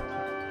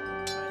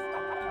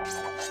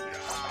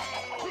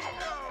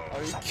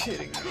 Are you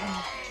kidding me?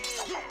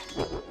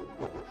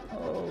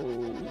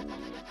 Oh.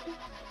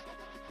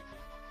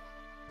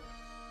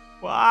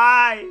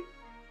 Why?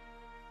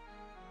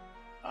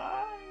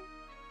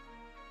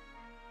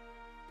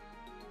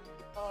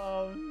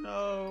 Oh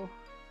no.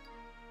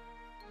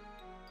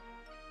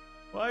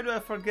 Why do I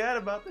forget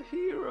about the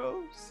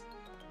heroes?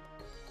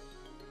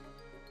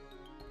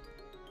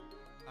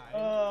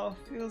 Oh,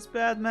 feels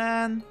bad,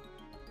 man.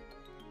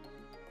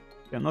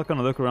 Okay, I'm not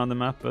gonna look around the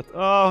map, but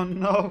oh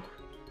no.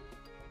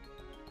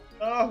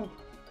 Oh.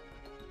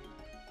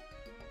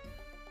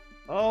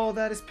 Oh,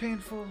 that is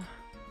painful.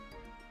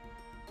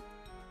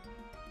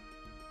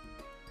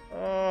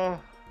 Oh.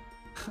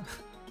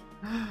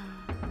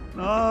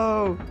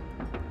 No.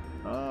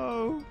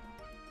 Oh.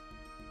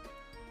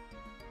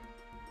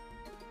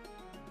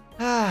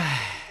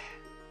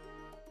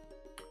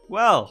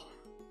 Well,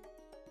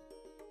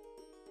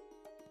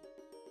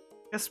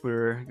 guess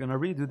we're gonna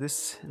redo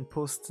this and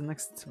post the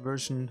next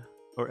version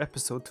or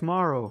episode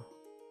tomorrow,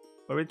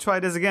 where we try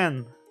this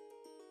again.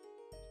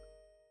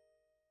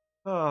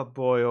 Oh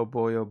boy, oh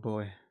boy, oh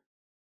boy.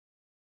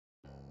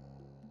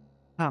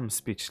 I'm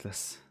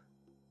speechless.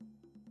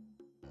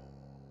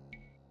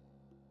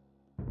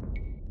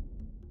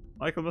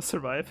 Michael must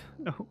survive.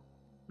 No.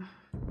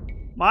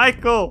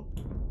 Michael!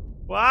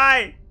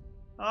 Why?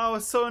 Oh,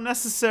 it's so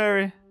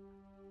unnecessary.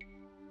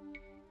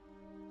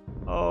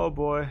 Oh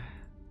boy.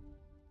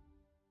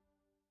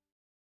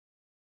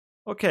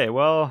 Okay,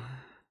 well,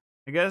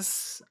 I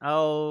guess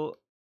I'll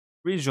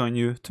rejoin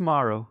you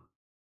tomorrow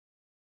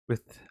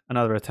with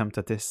another attempt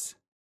at this.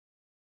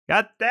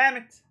 God damn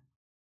it!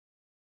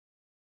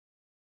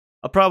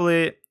 I'll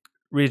probably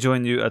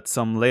rejoin you at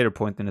some later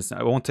point in this.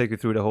 I won't take you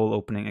through the whole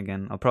opening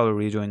again. I'll probably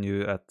rejoin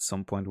you at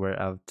some point where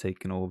I've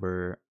taken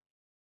over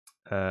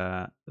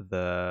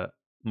the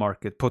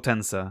market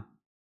Potenza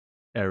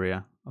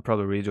area. I'll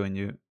probably rejoin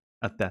you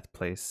at that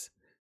place.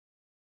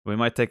 We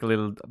might take a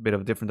little bit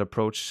of a different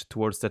approach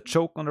towards that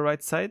choke on the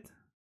right side.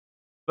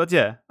 But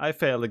yeah, I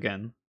failed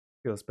again.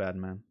 Feels bad,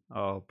 man.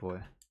 Oh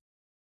boy.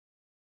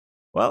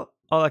 Well,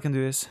 all I can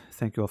do is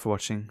thank you all for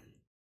watching.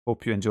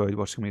 Hope you enjoyed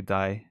watching me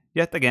die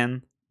yet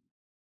again.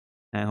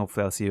 And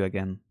hopefully I'll see you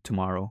again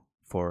tomorrow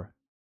for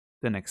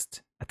the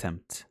next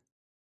attempt.